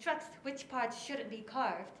artist instructs which parts shouldn't be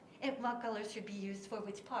carved and what colors should be used for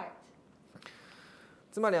which part.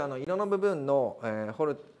 つまり色の部分の、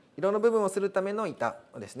色の部分をするための板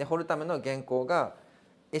をですね、彫るための原稿が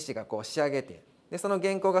絵師がこう仕上げて、でその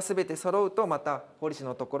原稿がすべて揃うとまた彫り師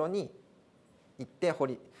のところに行って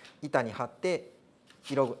板に貼って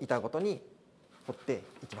板ごとに彫って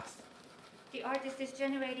いきます。The artist is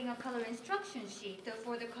generating a color instruction sheet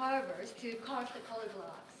for the carvers to carve the color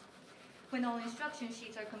blocks. When all instruction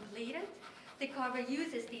sheets are completed, the carver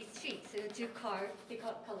uses these sheets to carve the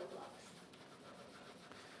color blocks.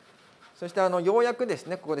 そしてようやくです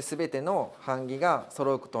ね、ここで全ての版木が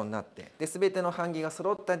揃うことになって、で全ての版木が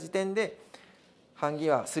揃った時点で版木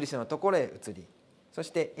は摺師のところへ移り、そし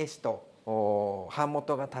て絵師と版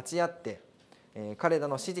元が立ち会って、彼ら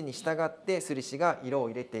の指示に従って摺師が色を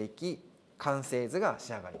入れていき、完成図が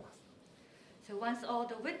仕上がります。So once all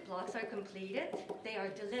the wood blocks are completed, they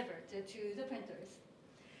are delivered to the printers.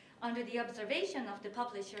 Under the observation of the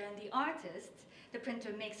publisher and the artist, the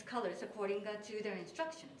printer makes colors according to their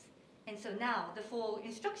instructions. And so now the full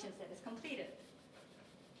instruction set is completed.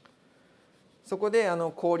 そこで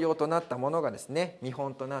考慮となったものがですね、見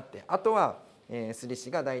本となって、あとは摺師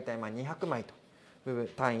がだいたい200枚という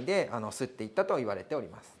単位で摺っていったと言われており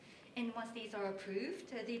ます。And once these are approved,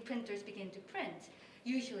 the printers begin to print,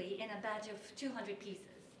 usually in a batch of 200 pieces.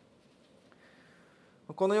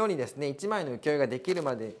 このようにですね、1枚の浮世絵ができる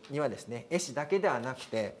までにはですね、絵師だけではなく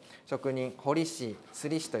て職人、彫り師、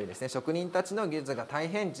摺師というですね、職人たちの技術が大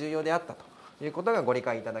変重要であったということがご理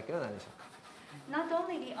解いただけるのではないでしょうか。Not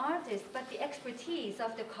only the artists, but the expertise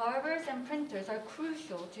of the carvers and printers are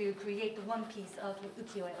crucial to create one piece of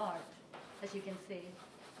ukiyo-e art, as you can see.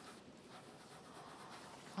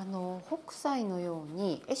 北斎のよう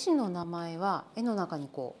に絵師の名前は絵の中に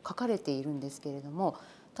こう書かれているんですけれども、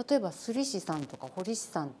例えば摺師さんとか彫り師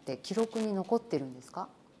さんって記録に残ってるんですか？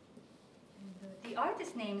 The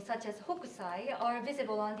artist names such as Hokusai are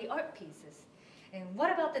visible on the art pieces. And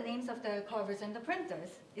what about the names of the carvers and the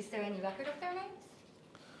printers? Is there any record of their names?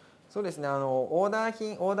 そうですね、オーダ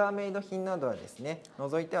ーメイド品などはですね、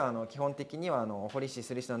除いては基本的には彫り師、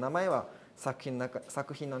摺師の名前は作品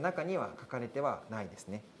の中には書かれてはないです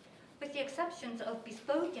ね。With the exceptions of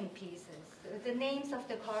bespoken pieces, the names of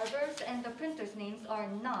the carvers and the printers' names are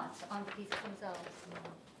not on the pieces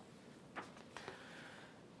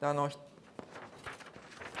themselves.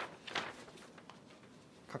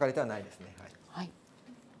 書かれてはないですね。はい。はい。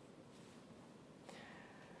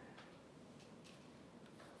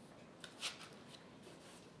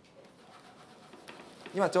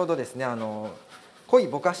今ちょうどですね濃い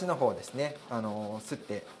ぼかしの方をですね刷っ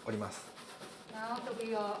ております。Now that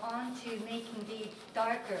we are on to making the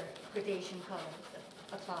darker gradation colors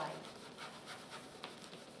apply.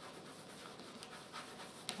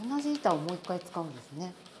 同じ板をもう一回使うんです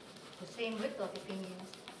ね。The same woodblock is being used.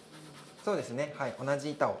 そうですね、はい、同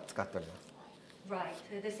じ板を使っております。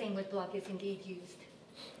Right, the same woodblock is indeed used.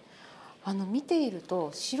 見ている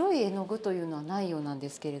と白い絵の具というのはないようなんで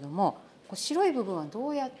すけれども、白い部分はど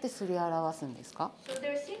うやってすり表すんですか？ So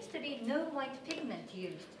there seems to be no white pigment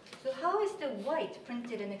used. So how is the white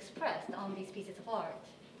printed and expressed on these pieces of art?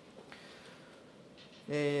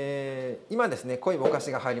 今ですね濃いぼか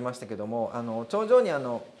しが入りましたけども、頂上に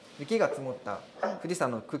雪が積もった富士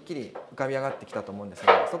山のくっきり浮かび上がってきたと思うんです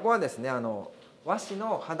が、そこはですね和紙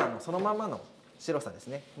の肌のそのままの白さです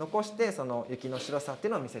ね、残してその雪の白さってい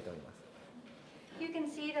うのを見せております。You can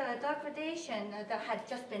see the dark gradation that had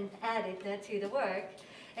just been added to the work,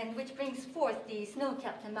 and which brings forth the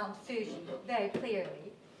snow-capped Mount Fuji very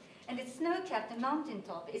clearly. And its snow-capped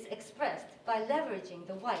mountaintop is expressed by leveraging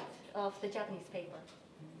the white of the Japanese paper.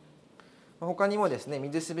 他にもですね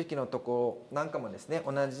水しぶきのところなんかもですね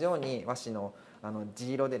同じように和紙の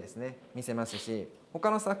地色でですね見せますし、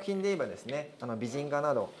他の作品で言えばですね美人画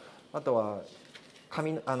など、あとは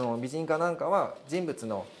美人画なんかは人物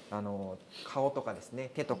の顔とかですね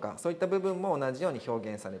手とかそういった部分も同じように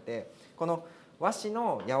表現されて、この和紙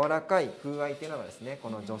の柔らかい風合いというのがですねこ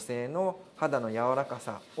の女性の肌の柔らか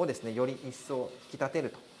さをですねより一層引き立て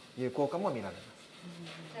るという効果も見られます。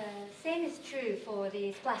The same is true for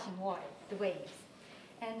the splashing water, the waves.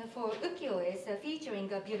 And for ukiyo-es featuring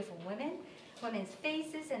beautiful women, women's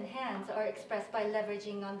faces and hands are expressed by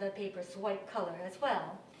leveraging on the paper's white color as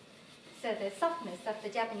well. So the softness of the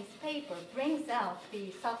Japanese paper brings out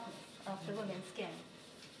the softness of the woman's skin.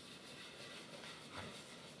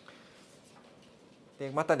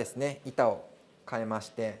 でまたですね板を変えまし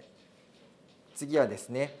て、次はです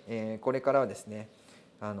ね、これからはですね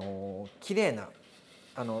綺麗な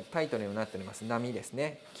タイトルになっております波です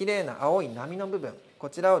ね、綺麗な青い波の部分、こ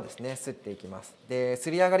ちらをですね刷っていきます。で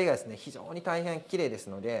刷り上がりがですね非常に大変綺麗です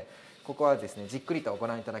ので、ここはですねじっくりとご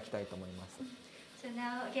覧いただきたいと思います。So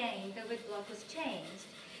now again the woodblock was changed,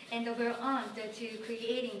 and we're on to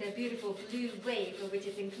creating the beautiful blue wave, which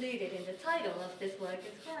is included in the title of this work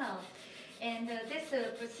as well. And this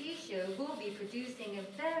procedure will be producing a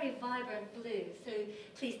very vibrant blue, so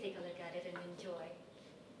please take a look at it and enjoy.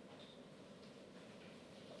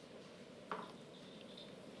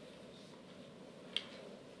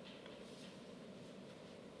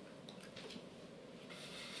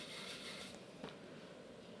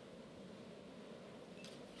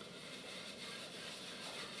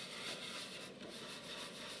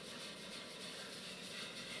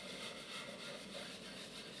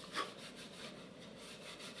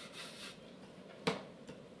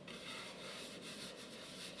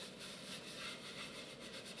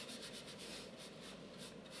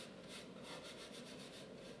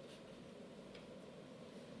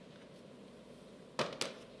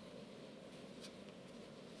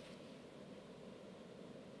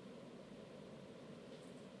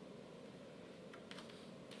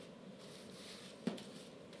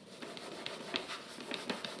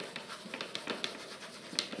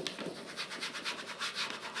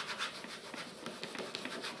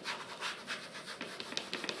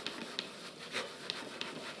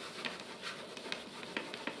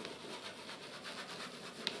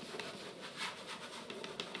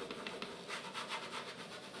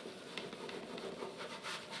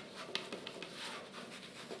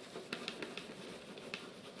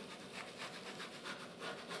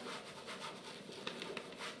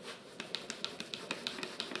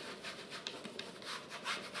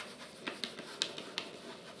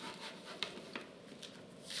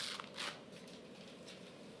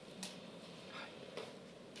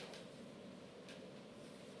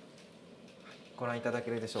 ご覧いただけ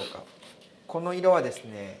るでしょうか。この色はです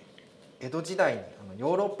ね江戸時代に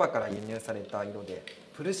ヨーロッパから輸入された色で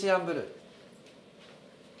プルシアンブルー。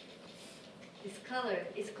This color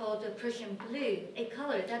is called the Prussian blue, a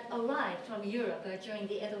color that arrived from Europe during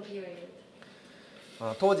the Edo period.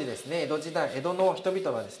 当時ですね江戸時代、江戸の人々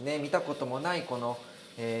はですね見たこともないこの、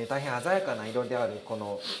大変鮮やかな色であるこ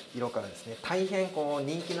の色からですね大変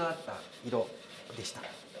人気のあった色でした。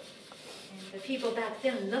The people back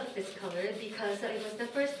then loved this color because it was the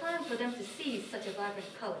first time for them to see such a vibrant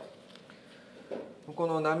color. こ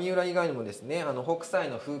の波浦以外にもですね北斎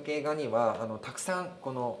の風景画にはたくさん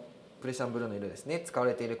このプレシャンブルーの色ですね使わ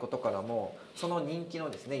れていることからもその人気の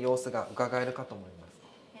ですね様子が伺えるかと思います。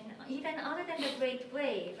And Even other than the Great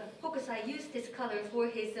Wave, Hokusai used this color for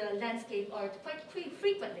his landscape art quite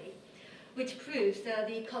frequently, which proves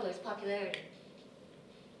the color's popularity.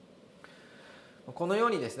 このよう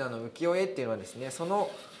にですね、浮世絵っていうのはですね、その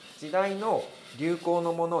時代の流行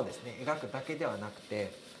のものをですね描くだけではなく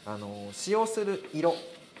て、使用する色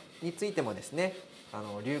についてもですね、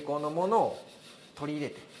流行のものを取り入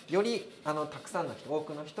れて、よりたくさんの人、多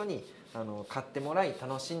くの人に買ってもらい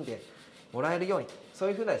楽しんでもらえるように、そう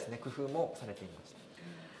いうふうなですね工夫もされていまし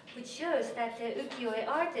た。Which shows that the ukiyo-e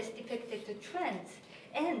artists depicted the trends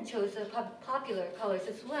and chose popular colors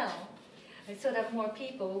as well, so that more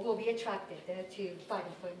people will be attracted to buying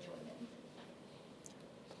for enjoyment.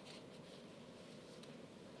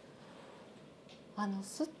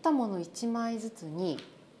 刷ったもの1枚ずつに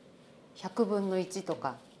100分の1と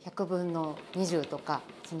か100分の20とか、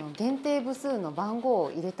その限定部数の番号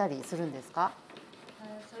を入れたりするんですか？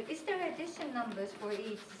 So is there edition numbers for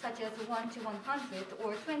each, such as 1 to 100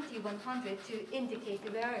 or 20-100 to indicate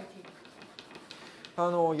the rarity?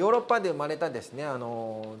 ヨーロッパで生まれたですね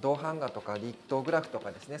銅版画とかリトグラフと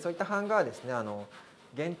かですね、そういった版画はですね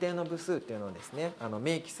限定の部数っていうのをですね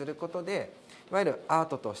明記することで、いわゆるアー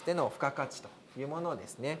トとしての付加価値というものをで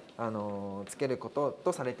すねつけること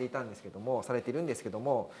とされていたんですけども、されているんですけど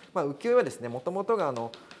も、浮世絵はですねもともとが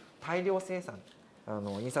大量生産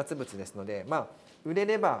印刷物ですので、売れ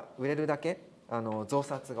れば売れるだけ増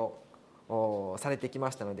刷をされてき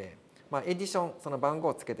ましたので、エディション、その番号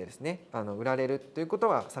をつけてですね売られるということ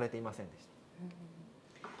はされていませんでし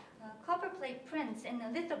た。Copperplate prints and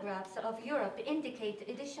lithographs of Europe indicate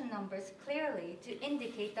edition numbers clearly to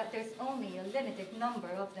indicate that there's only a limited number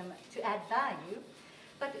of them to add value,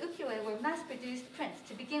 but ukiyo-e were mass-produced prints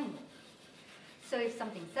to begin with. So if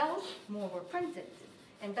something sells, more were printed,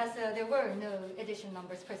 and thus there were no edition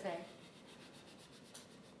numbers per se.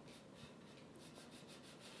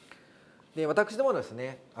 で私どもです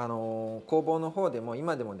ね工房の方でも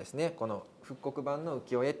今でもですねこの復刻版の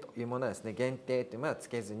浮世絵というものはですね限定というものはつ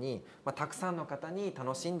けずに、たくさんの方に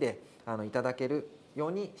楽しんでいただけるよ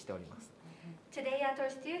うにしております。Today at our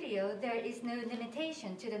studio, there is no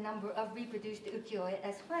limitation to the number of reproduced ukiyo-e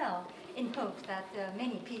as well, in hope that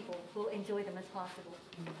many people will enjoy them as possible.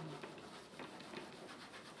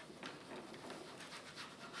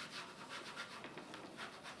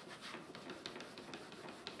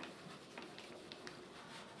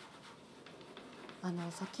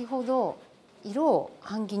 先ほど色を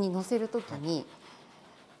版木にのせるときに、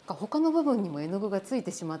他の部分にも絵の具がつい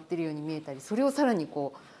てしまっているように見えたり、それをさらに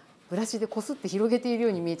こうブラシでこすって広げているよ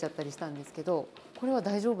うに見えちゃったりしたんですけど、これは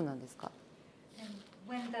大丈夫なんですか？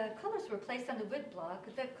 When the colors were placed on the woodblock,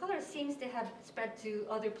 the color seems to have spread to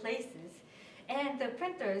other places, and the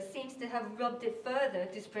printer seems to have rubbed it further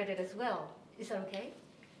to spread it as well. Is that okay?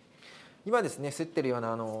 今ですね刷ってるよう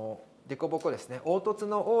な凸凹ですね、凹凸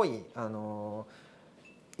の多い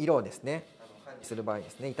色をですねする場合で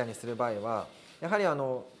すね、板にする場合はやはり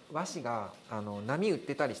和紙が波打っ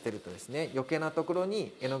てたりしてるとですね余計なところ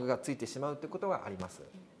に絵の具がついてしまうということがあります。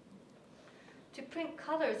To print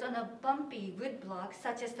colors on a bumpy woodblock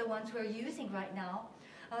such as the ones we're using right now,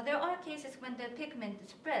 there are cases when the pigment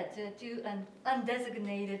spreads to an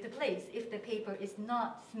undesignated place if the paper is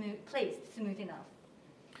not placed smooth enough.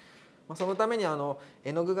 そのために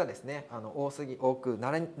絵の具がですね多く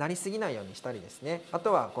なりすぎないようにしたりですね、あ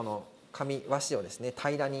とはこの紙和紙をですね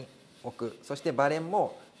平らに置く、そしてバレン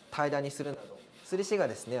も平らにするなど、刷り師が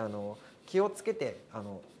ですね気をつけて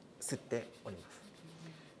刷っておりま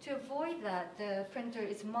す。To avoid that, the printer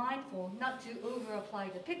is mindful not to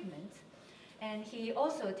over-apply the pigment, and he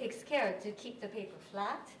also takes care to keep the paper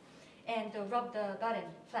flat and rub the button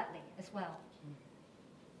flatly as well.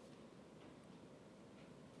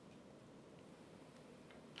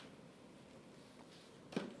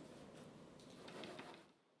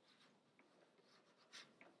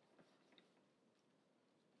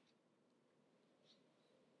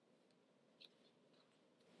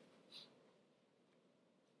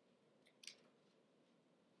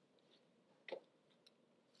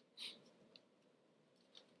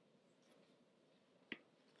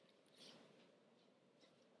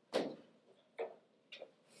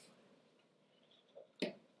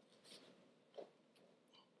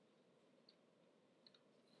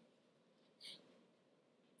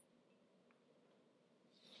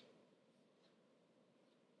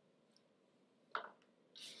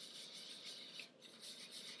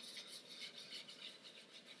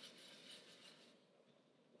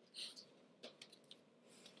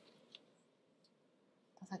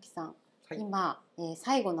 田崎さん、はい、今、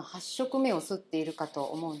最後の8色目を刷っているかと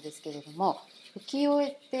思うんですけれども、浮世絵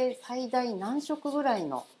って最大何色ぐらい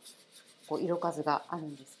の色数がある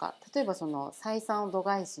んですか？例えばその採算を度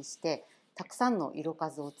外視してたくさんの色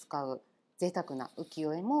数を使う贅沢な浮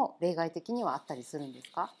世絵も例外的にはあったりするんで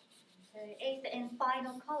すか？ The eighth and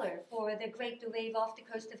final color for the great wave off the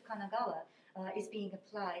coast of Kanagawa is being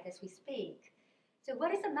applied as we speak. So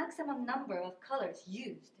what is the maximum number of colors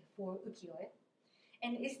used for ukiyo-e?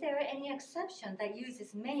 And is there any exception that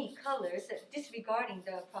uses many colors disregarding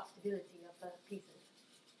the profitability of the pieces?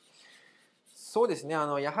 そうですね。や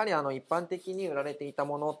はり一般的に売られていた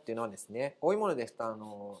ものっていうのはですね、多いものです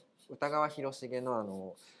と歌川広重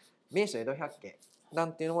の名所江戸百景な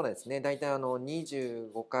んていうものですね、大体25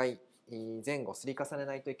回前後すり重ね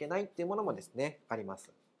ないといけないっていうものもですね、あります。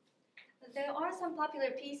There are some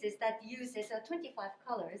popular pieces that uses 25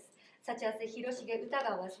 colors, such as the Hiroshige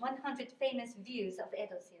Utagawa's 100 famous views of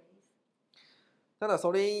Edo series. ただ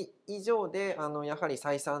それ以上でやはり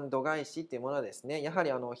採算度外視っていうものはですね、やは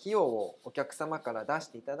り費用をお客様から出し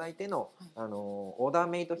ていただいてのオーダー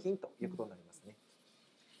メイド品ということになりますね。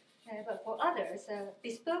But for others,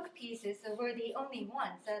 bespoke pieces were the only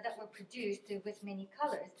ones that were produced with many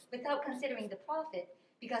colors without considering the profit,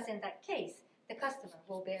 because in that case, the customer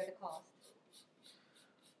will bear the cost.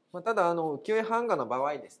 ただ浮世絵版画の場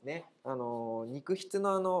合ですね、肉筆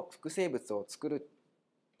の複製物を作る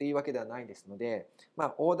っていうわけではないですので、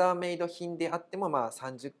オーダーメイド品であっても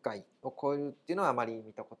30回を超えるっていうのはあまり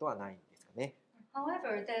見たことはないんですかね。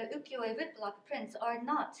However, the ukiyo-e woodblock prints are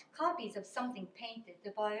not copies of something painted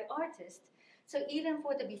by an artist, so even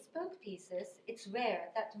for the bespoke pieces, it's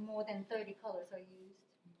rare that more than 30 colors are used.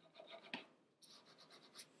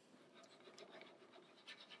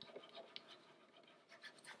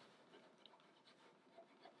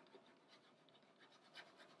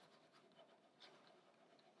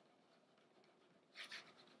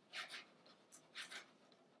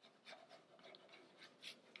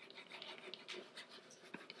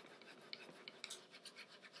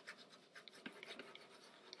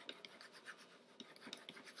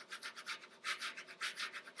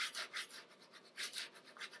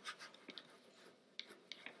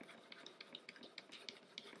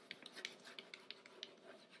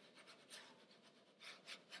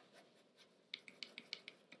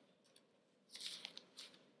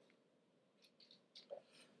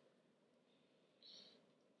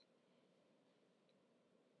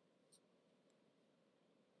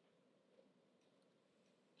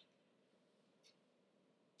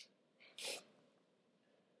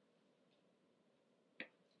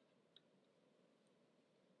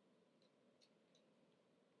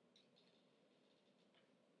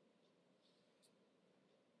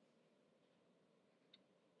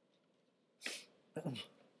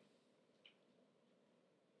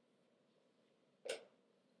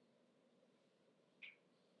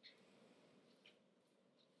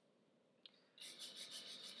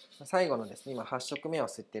 最後のですね、今8色目を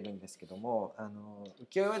吸ってるんですけども、浮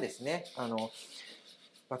世絵はですね、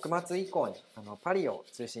幕末以降にパリを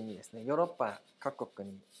中心にですね、ヨーロッパ各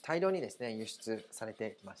国に大量にですね、輸出され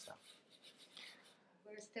てきました。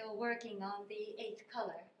We're still working on the eighth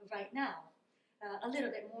color right now. A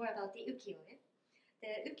little bit more about the ukiyo-e.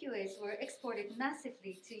 The ukiyo-es were exported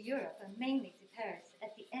massively to Europe and mainly to Paris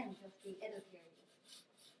at the end of the Edo period.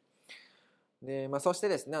 で、そして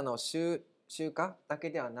ですね、集荷だけ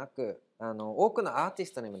ではなく、多くのアーティ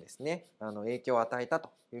ストにもですね、影響を与えたと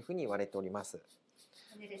いうふうに言われております。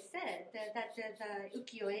And it is said that the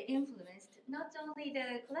ukiyo-e influenced not only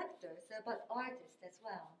the collectors but artists as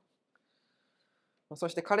well. そ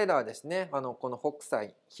して彼らはですね、この北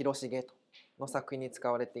斎広重の作品に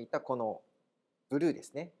使われていたこのブルーで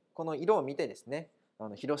すね、この色を見てですね、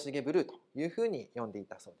広重ブルーというふうに呼んでい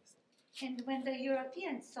たそうです。And when the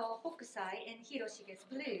Europeans saw Hokusai and Hiroshige's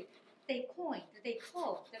blue, they called the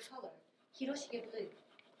color Hiroshige blue.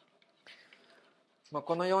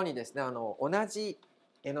 このようにですね、同じ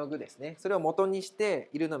絵の具ですね、それを元にして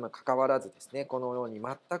いるのにもかかわらずですね、このように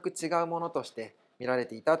全く違うものとして見られ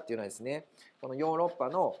ていたっていうのはですね、このヨーロッパ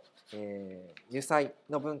の、油彩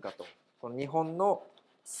の文化とこの日本の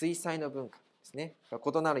水彩の文化ですねが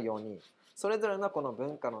異なるように、それぞれのこの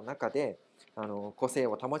文化の中で個性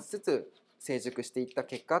を保ちつつ成熟していった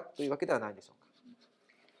結果というわけではないでしょうか。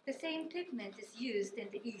The same pigment is used in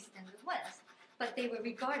the East and the West, but they were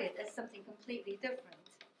regarded as something completely different.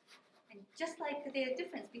 And just like the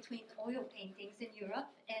difference between oil paintings in Europe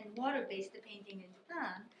and water-based painting in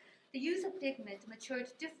Japan, the use of pigment matured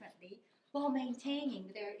differently while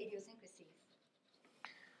maintaining their idiosyncrasies.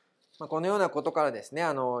 このようなことからですね、ヨ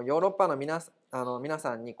ーロッパの皆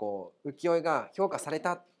さんに浮世絵が評価され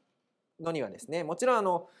たのにはですね、もちろ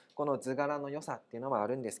んこの図柄の良さっていうのはあ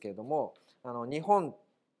るんですけれども、日本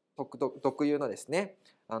特有のですね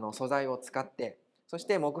素材を使って、そし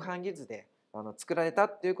て木版技術で作られた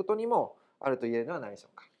っていうことにもあると言えるのではないでしょ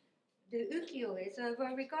うか。The ukiyo-es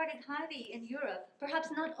were regarded highly in Europe,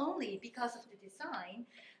 perhaps not only because of the design,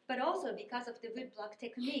 but also because of the woodblock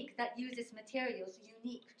technique that uses materials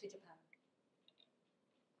unique to Japan.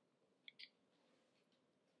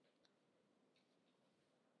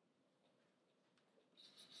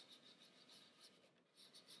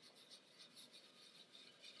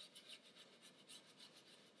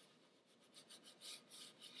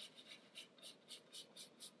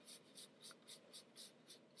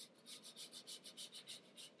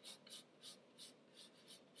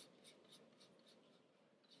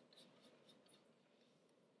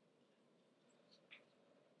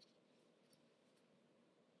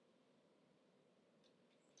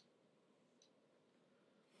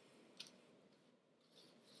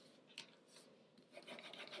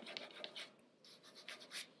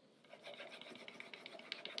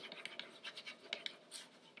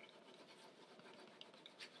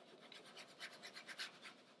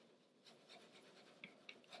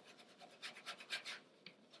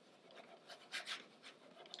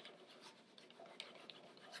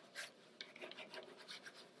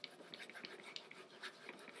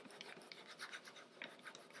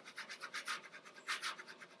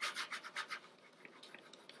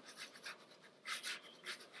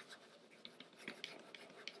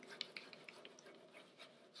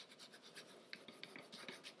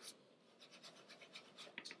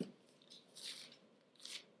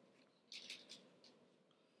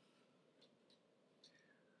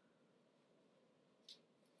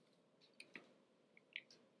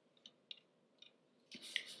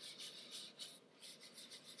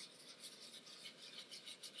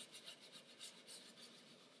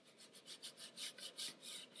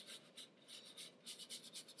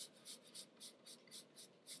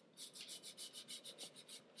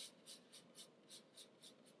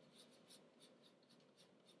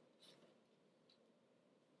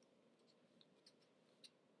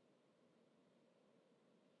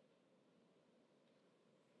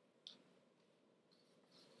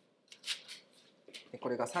 こ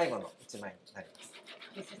れが最後の1枚になります。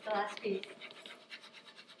This is the last piece.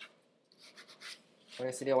 こ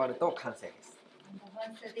れすり終わると完成です。And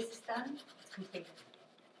once this is done, it's completed.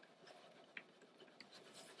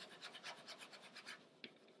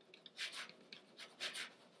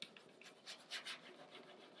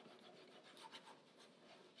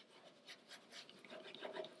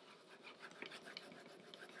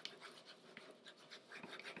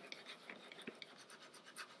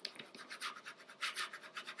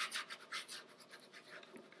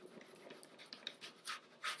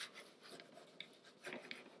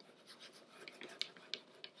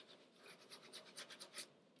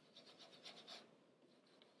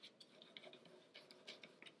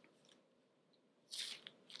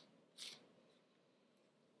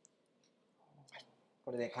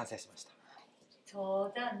 これで完成しました。It's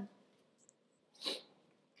all done.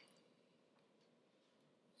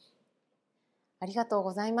 ありがとう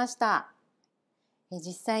ございました。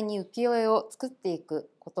実際に浮世絵を作っていく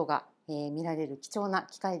ことが見られる貴重な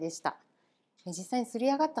機会でした。実際に刷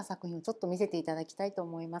り上がった作品をちょっと見せていただきたいと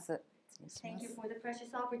思います。失礼しま Thank you す。 for the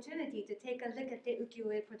precious opportunity to take a look at the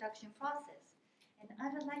ukiyo-e production process. And I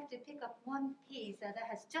would like to pick up one piece that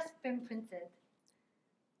has just been printed.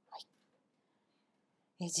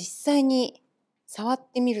 実際に触っ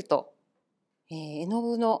てみると、絵の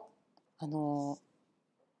具の、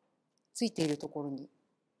ついているところに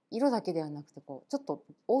色だけではなくてちょっと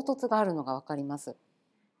凹凸があるのがわかります。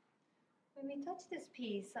When we touch this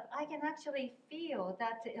piece, I can actually feel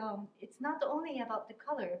that it's not only about the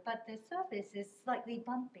color, but the surface is slightly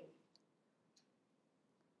bumpy.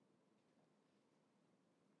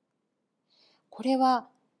 これは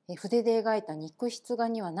筆で描いた肉筆画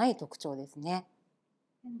にはない特徴ですね。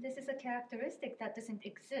And this is a characteristic that doesn't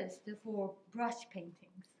exist for brush paintings.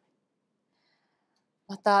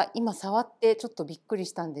 また今触ってちょっとびっくり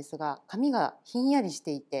したんですが、紙がひんやりし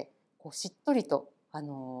ていてしっとりと、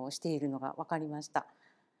しているのが分かりました。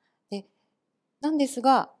なんです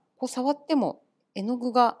が触っても絵の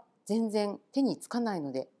具が全然手につかない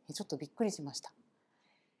のでちょっとびっくりしました。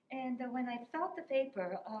And when I felt the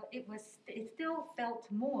paper, it still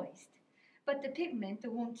felt moist, but the pigment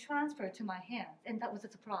won't transfer to my hands, and that was a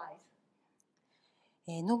surprise.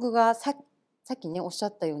 絵の具がさっきねおっしゃ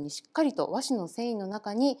ったようにしっかりと和紙の繊維の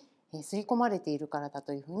中に刷り込まれているからだ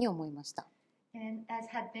というふうに思いました。And as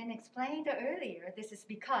had been explained earlier, this is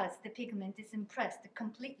because the pigment is impressed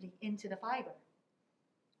completely into the fiber.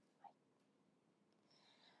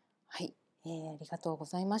 はい、ありがとうご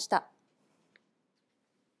ざいました。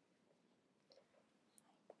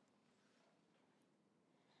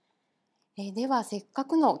ではせっか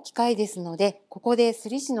くの機会ですので、ここで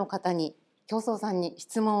摺師の方に、教宗さんに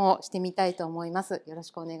質問をしてみたいと思います。よろ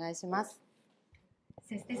しくお願いします。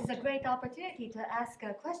Since this is a great opportunity to ask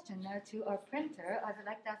a question to our printer, I would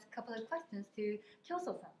like to ask a couple of questions to 教宗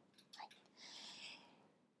さん。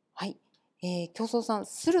はい、教宗さん、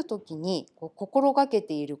摺るときに心がけ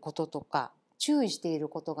ていることとか注意している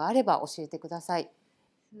ことがあれば教えてください。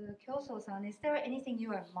教宗さん、is there anything you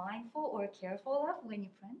are mindful or careful of when you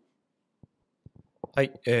print? は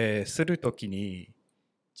い、するときに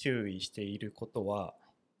注意していることは、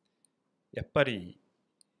やっぱり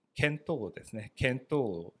見当ですね。見当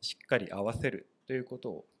をしっかり合わせるというこ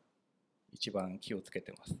とを一番気をつけ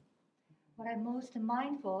てます。What I'm most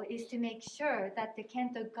mindful is to make sure that the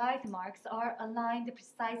Kento guide marks are aligned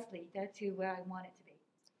precisely to where I want it to be.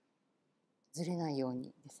 ずれないよう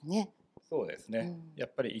にですね。そうですね。やっ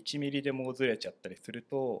ぱり1ミリでもずれちゃったりする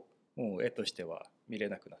と、もう絵としては見れ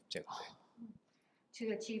なくなっちゃうので。To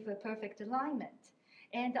achieve a perfect alignment.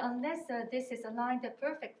 And unless this is aligned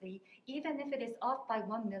perfectly, even if it is off by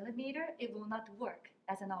 1 millimeter, it will not work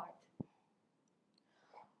as an art.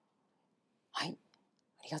 はい、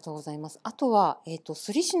ありがとうございます。あとは、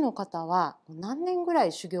摺師の方は何年ぐら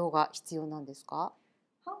い修行が必要なんですか？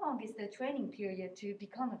 How long is the training period to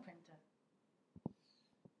become a printer?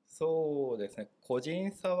 そうですね。個人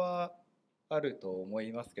差はあると思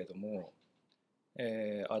いますけども、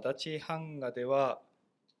足立版画では、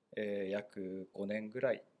約5年ぐ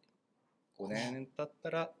らい、5年経った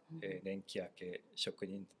ら、年季明け職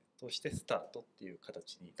人としてスタートっていう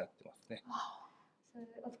形になってますね。So,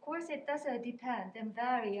 of course, it does depend and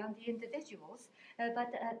vary on the individuals,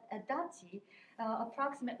 but at Dachi,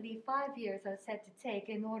 approximately 5 years are said to take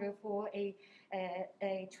in order for a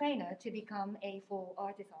trainer to become a full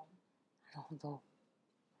artisan. なるほど。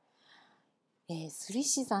摺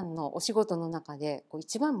師さんのお仕事の中で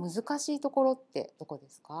一番難しいところってどこで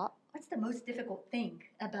すか？ What's the most difficult thing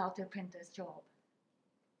about a printer's job?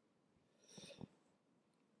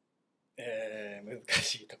 難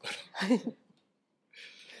しいとこ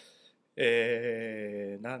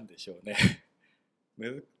ろ。なんでしょうね。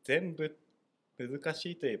全部難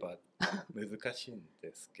しいといえば難しいん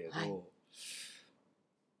ですけど、はい、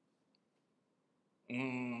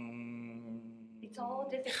It's all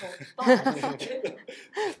difficult.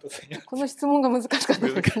 この質問が難しかったで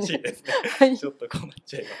すね。難しいですね。はい、ちょっと困っ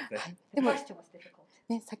ちゃいますね。はい、でも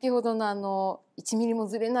ね、先ほどの1ミリも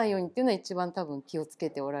ずれないようにっていうのは一番多分気をつけ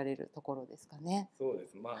ておられるところですかね。そうで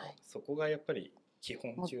す。まあ、はい、そこがやっぱり基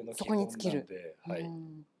本中の基そこ本なんに尽きる。で、はい。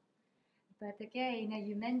But again,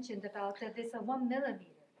 you mentioned about this 1 millimeter,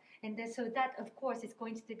 and so that, of course, is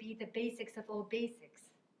going to be the basics of all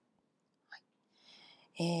basics.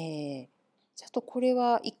 じゃあこれ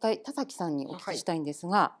は一回田崎さんにお聞きしたいんです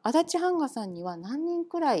が、足立版画さんには何人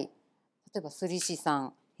くらい、例えば摺師さ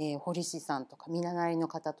ん、彫師さんとか見習いの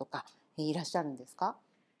方とかいらっしゃるんですか？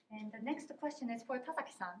 And the next question is for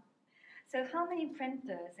Tasaki-san. So how many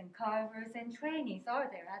printers and carvers and trainees are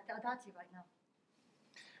there at Adachi right now?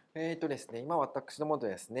 ですね、今私どもで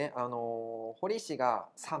ですね、彫師が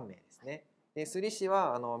3名ですね。で、摺師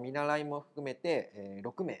は見習いも含めて、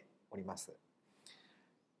6名おります。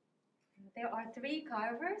There are 3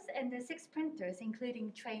 carvers and 6 printers,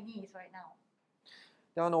 including trainees right now.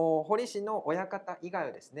 で、彫師の親方以外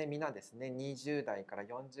はですね、皆ですね、20代から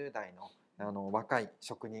40代の若い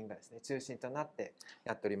職人がですね、中心となって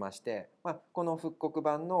やっておりまして、この復刻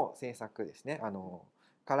版の制作ですね、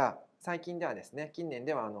から最近ではですね、近年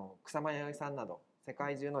では草間彌生さんなど世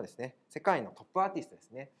界中のですね、世界のトップアーティストで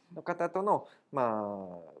すねの方との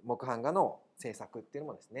木版画の制作っていう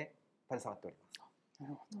のもですね、携わっております。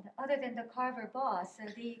Other than the carver boss,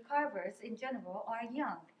 the carvers in general are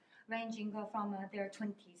young, ranging from their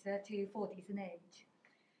 20s to 40s in age.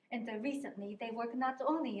 And recently, they work not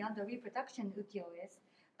only on the reproduction ukiyo-es,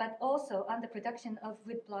 but also on the production of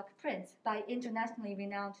woodblock prints by internationally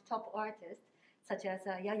renowned top artists such as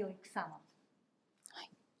Yayoi Kusama. はい、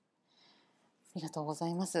ありがとうござ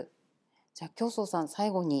います。じゃあ教宗さん、最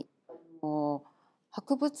後に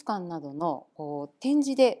博物館などの展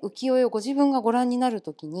示で浮世絵をご自分がご覧になる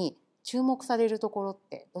ときに注目されるところっ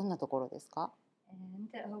てどんなところですか？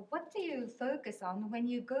 And what do you focus on when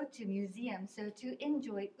you go to museums to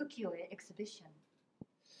enjoy ukiyo-e exhibition?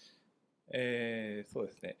 そう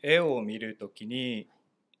ですね。絵を見るときに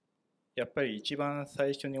やっぱり一番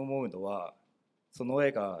最初に思うのは、その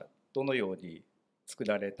絵がどのように作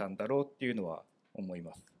られたんだろうっていうのは思い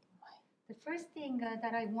ます。The first thing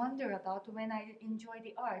that I wonder about when I enjoy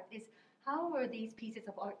the art is how were these pieces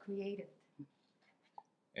of art created?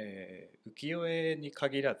 浮世絵に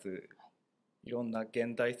限らず、いろんな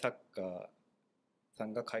現代作家さ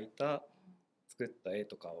んが描いた作った絵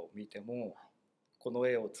とかを見ても、この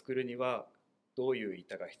絵を作るにはどういう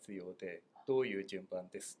板が必要でどういう順番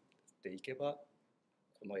ですっていけば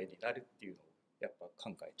この絵になるっていうのをやっぱ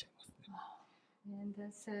考えちゃいますね。And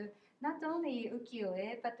so not only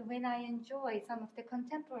ukiyo-e, but when I enjoy some of the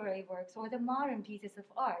contemporary works or the modern pieces of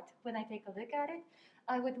art, when I take a look at it,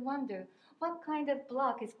 I would wonder what kind of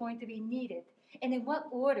block is going to be needed, and in what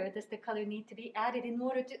order does the color need to be added in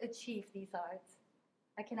order to achieve these arts.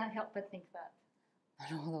 I cannot help but think that. な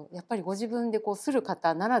るほど。やっぱりご自分でこうする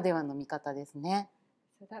方ならではの見方ですね。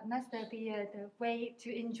So that must be the way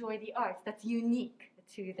to enjoy the arts that's unique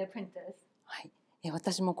to the printers. はい。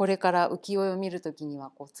私もこれから浮世絵を見るときに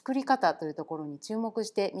はこう作り方というところに注目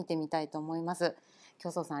して見てみたいと思います。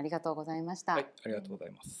教祖さんありがとうございました。はい、ありがとうござ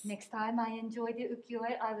います。Next time I enjoy the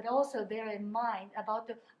ukiyo-e, I would also bear in mind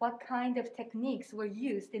about what kind of techniques were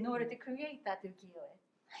used in order to create that ukiyo-e.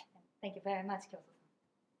 Thank you very much, 教祖さん。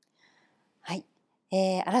はい。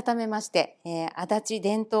改めまして、足立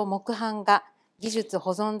伝統木版画技術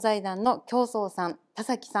保存財団の教祖さん、田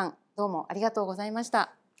崎さん、どうもありがとうございました。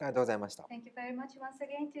ありがとうございました。Thank you very much once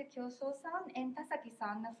again to Kyoso-san and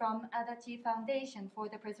Tasaki-san from Adachi Foundation for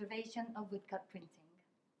the Preservation of Woodcut Printing.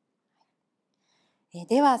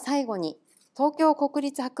 では最後に東京国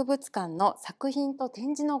立博物館の作品と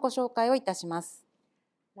展示のご紹介をいたします。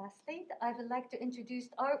Lastly, I would like to introduce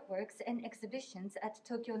artworks and exhibitions at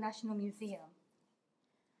Tokyo National Museum.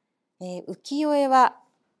 浮世絵は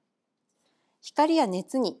光や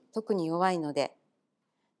熱に特に弱いので、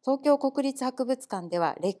東京国立博物館で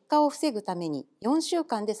は劣化を防ぐために4週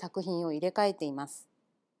間で作品を入れ替えています。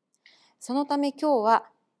そのため今日は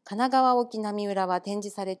神奈川沖浪裏は展示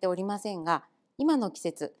されておりませんが、今の季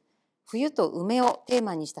節、冬と梅をテー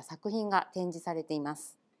マにした作品が展示されていま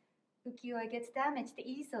す。Ukiyo-e gets damaged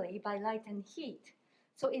easily by light and heat,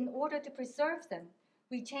 so in order to preserve them,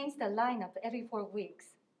 we change the lineup every 4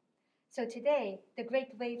 weeks. So today, the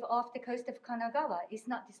great wave off the coast of Kanagawa is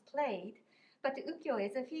not displayed, but the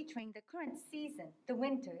ukiyo-es are featuring the current season, the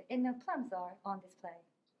winter, and the plums are on display.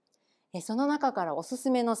 その中からおすす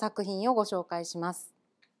めの作品をご紹介します。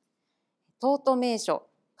東都名所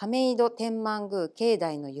亀戸天満宮境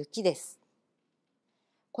内の雪です。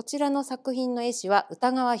こちらの作品の絵師は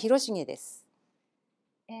歌川広重です。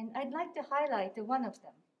And I'd like to highlight one of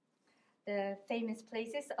them, the famous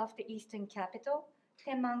places of the eastern capital,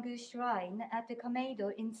 Tenmangu Shrine at the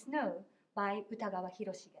Kameido in snow by 歌川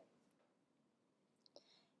広重。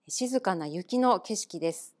静かな雪の景色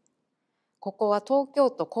です。ここは東京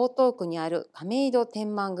都江東区にある亀戸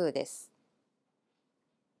天満宮です。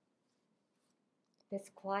This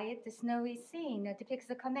quiet, snowy scene depicts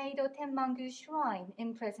the Kameido Tenmangu Shrine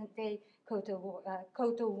in present-day Koto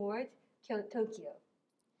Ward, Tokyo.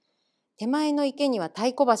 手前の池には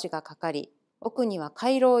太鼓橋がかかり、奥には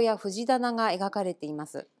回廊や藤棚が描かれていま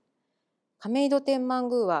す。亀戸天満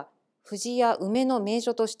宮は藤や梅の名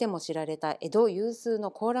所としても知られた江戸有数の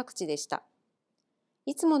行楽地でした。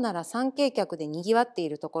いつもなら参詣客でにぎわってい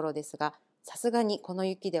るところですが、さすがにこの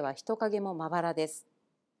雪では人影もまばらです。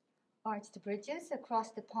Arched bridges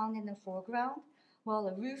across the pond in the foreground, while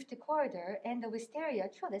a roofed corridor and the wisteria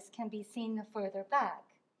trellis can be seen further back.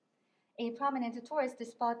 A prominent tourist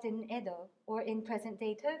spot in Edo, or in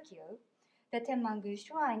present-day Tokyo, the Tenmangu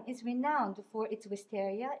Shrine is renowned for its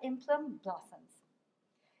wisteria and plum blossoms.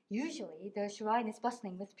 Usually, the shrine is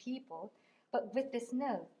bustling with people, but with the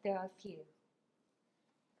snow, there are few.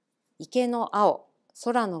 池の青、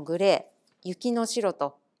空のグレー、雪の白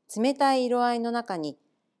と冷たい色合いの中に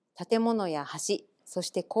建物や橋、そ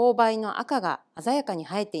して勾配の赤が鮮やかに映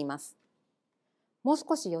えています。もう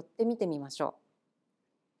少し寄って見てみましょ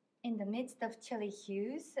う。In the midst of chilly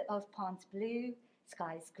hues of ponds blue,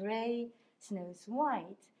 skies gray, snows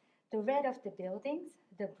white, the red of the buildings,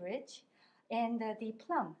 the bridge, and the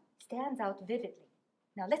plum stands out vividly.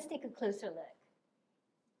 Now let's take a closer look.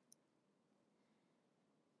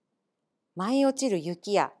 舞い落ちる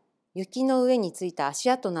雪や雪の上についた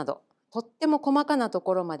足跡など、とっても細かなと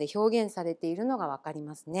ころまで表現されているのがわかり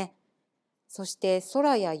ますね。そして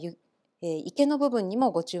空や池の部分に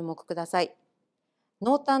もご注目ください。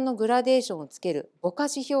濃淡のグラデーションをつけるぼか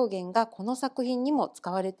し表現がこの作品にも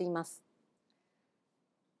使われています。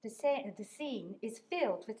The scene is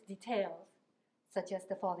filled with details, such as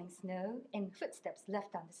the falling snow and footsteps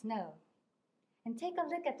left on the snow. And take a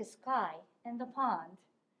look at the sky and the pond.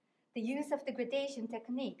 The use of the gradation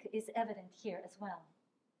technique is evident here as well.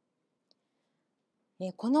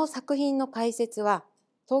 この作品の解説は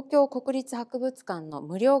東京国立博物館の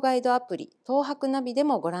無料ガイドアプリ東博ナビで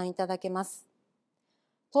もご覧いただけます。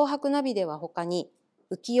東博ナビでは他に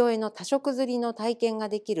浮世絵の多色刷りの体験が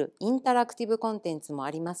できるインタラクティブコンテンツも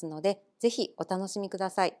ありますので、ぜひお楽しみくだ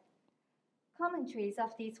さい。Commentaries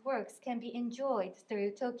of these works can be enjoyed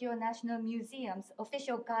through Tokyo National Museum's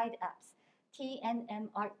official guide apps, TNM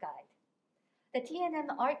Art Guide. The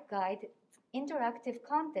TNM Art Guide interactive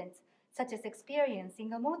contents, such as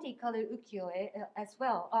experiencing a multicolored ukiyo-e as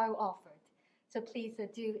well, are offered. So please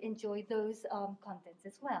do enjoy those contents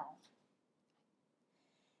as well.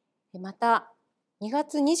 また、2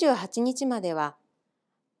月28日までは、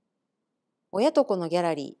親と子のギャ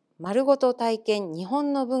ラリー、まるごと体験日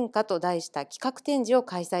本の文化と題した企画展示を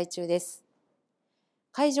開催中です。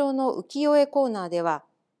会場の浮世絵コーナーでは、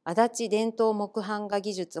足立伝統木版画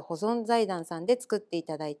技術保存財団さんで作ってい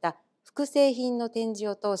ただいた複製品の展示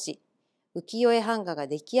を通し、浮世絵版画が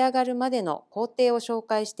出来上がるまでの工程を紹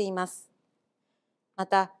介しています。ま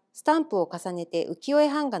た、スタンプを重ねて浮世絵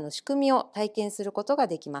版画の仕組みを体験することが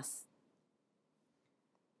できます。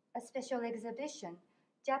A special exhibition,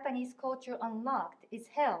 Japanese Culture Unlocked, is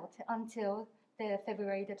held until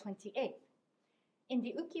February the 28th. In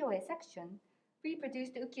the ukiyo-e section,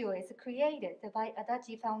 reproduced ukiyo-es created by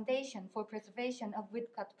Adachi Foundation for Preservation of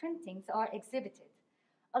Woodcut printings are exhibited,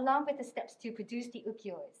 along with the steps to produce the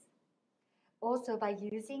ukiyo-es. Also, by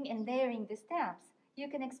using and layering the stamps, you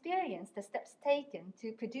can experience the steps taken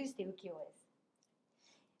to produce the ukiyo-es.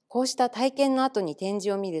 こうした体験の後に展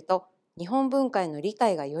示を見ると、日本文化への理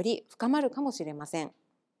解がより深まるかもしれません。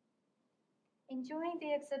Enjoying the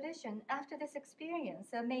exhibition after this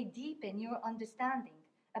experience may deepen your understanding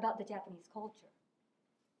about the Japanese culture.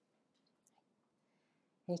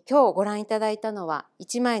 今日ご覧いただいたのは、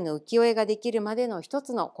一枚の浮世絵ができるまでの一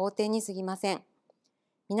つの工程に過ぎません。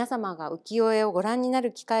皆様が浮世絵をご覧にな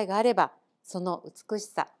る機会があれば、その美し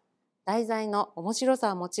さ、題材の面白さ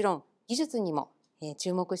はもちろん、技術にも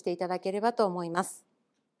注目していただければと思います。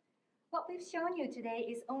What we've shown you today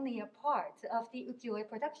is only a part of the ukiyo-e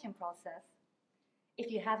production process.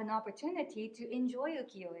 If you have an opportunity to enjoy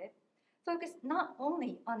ukiyo-e, focus not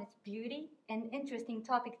only on its beauty and interesting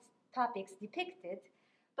topics depicted,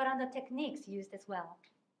 but on the techniques used as well.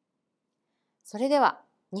 それでは、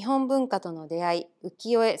日本文化との出会い、浮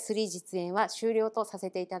世絵摺り実演は終了とさ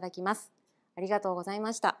せていただきます。ありがとうござい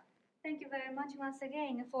ました。Thank you very much once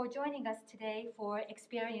again for joining us today for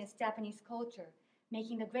Experience Japanese Culture,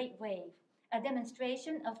 Making the Great Wave, a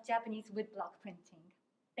demonstration of Japanese woodblock printing.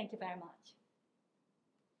 Thank you very much.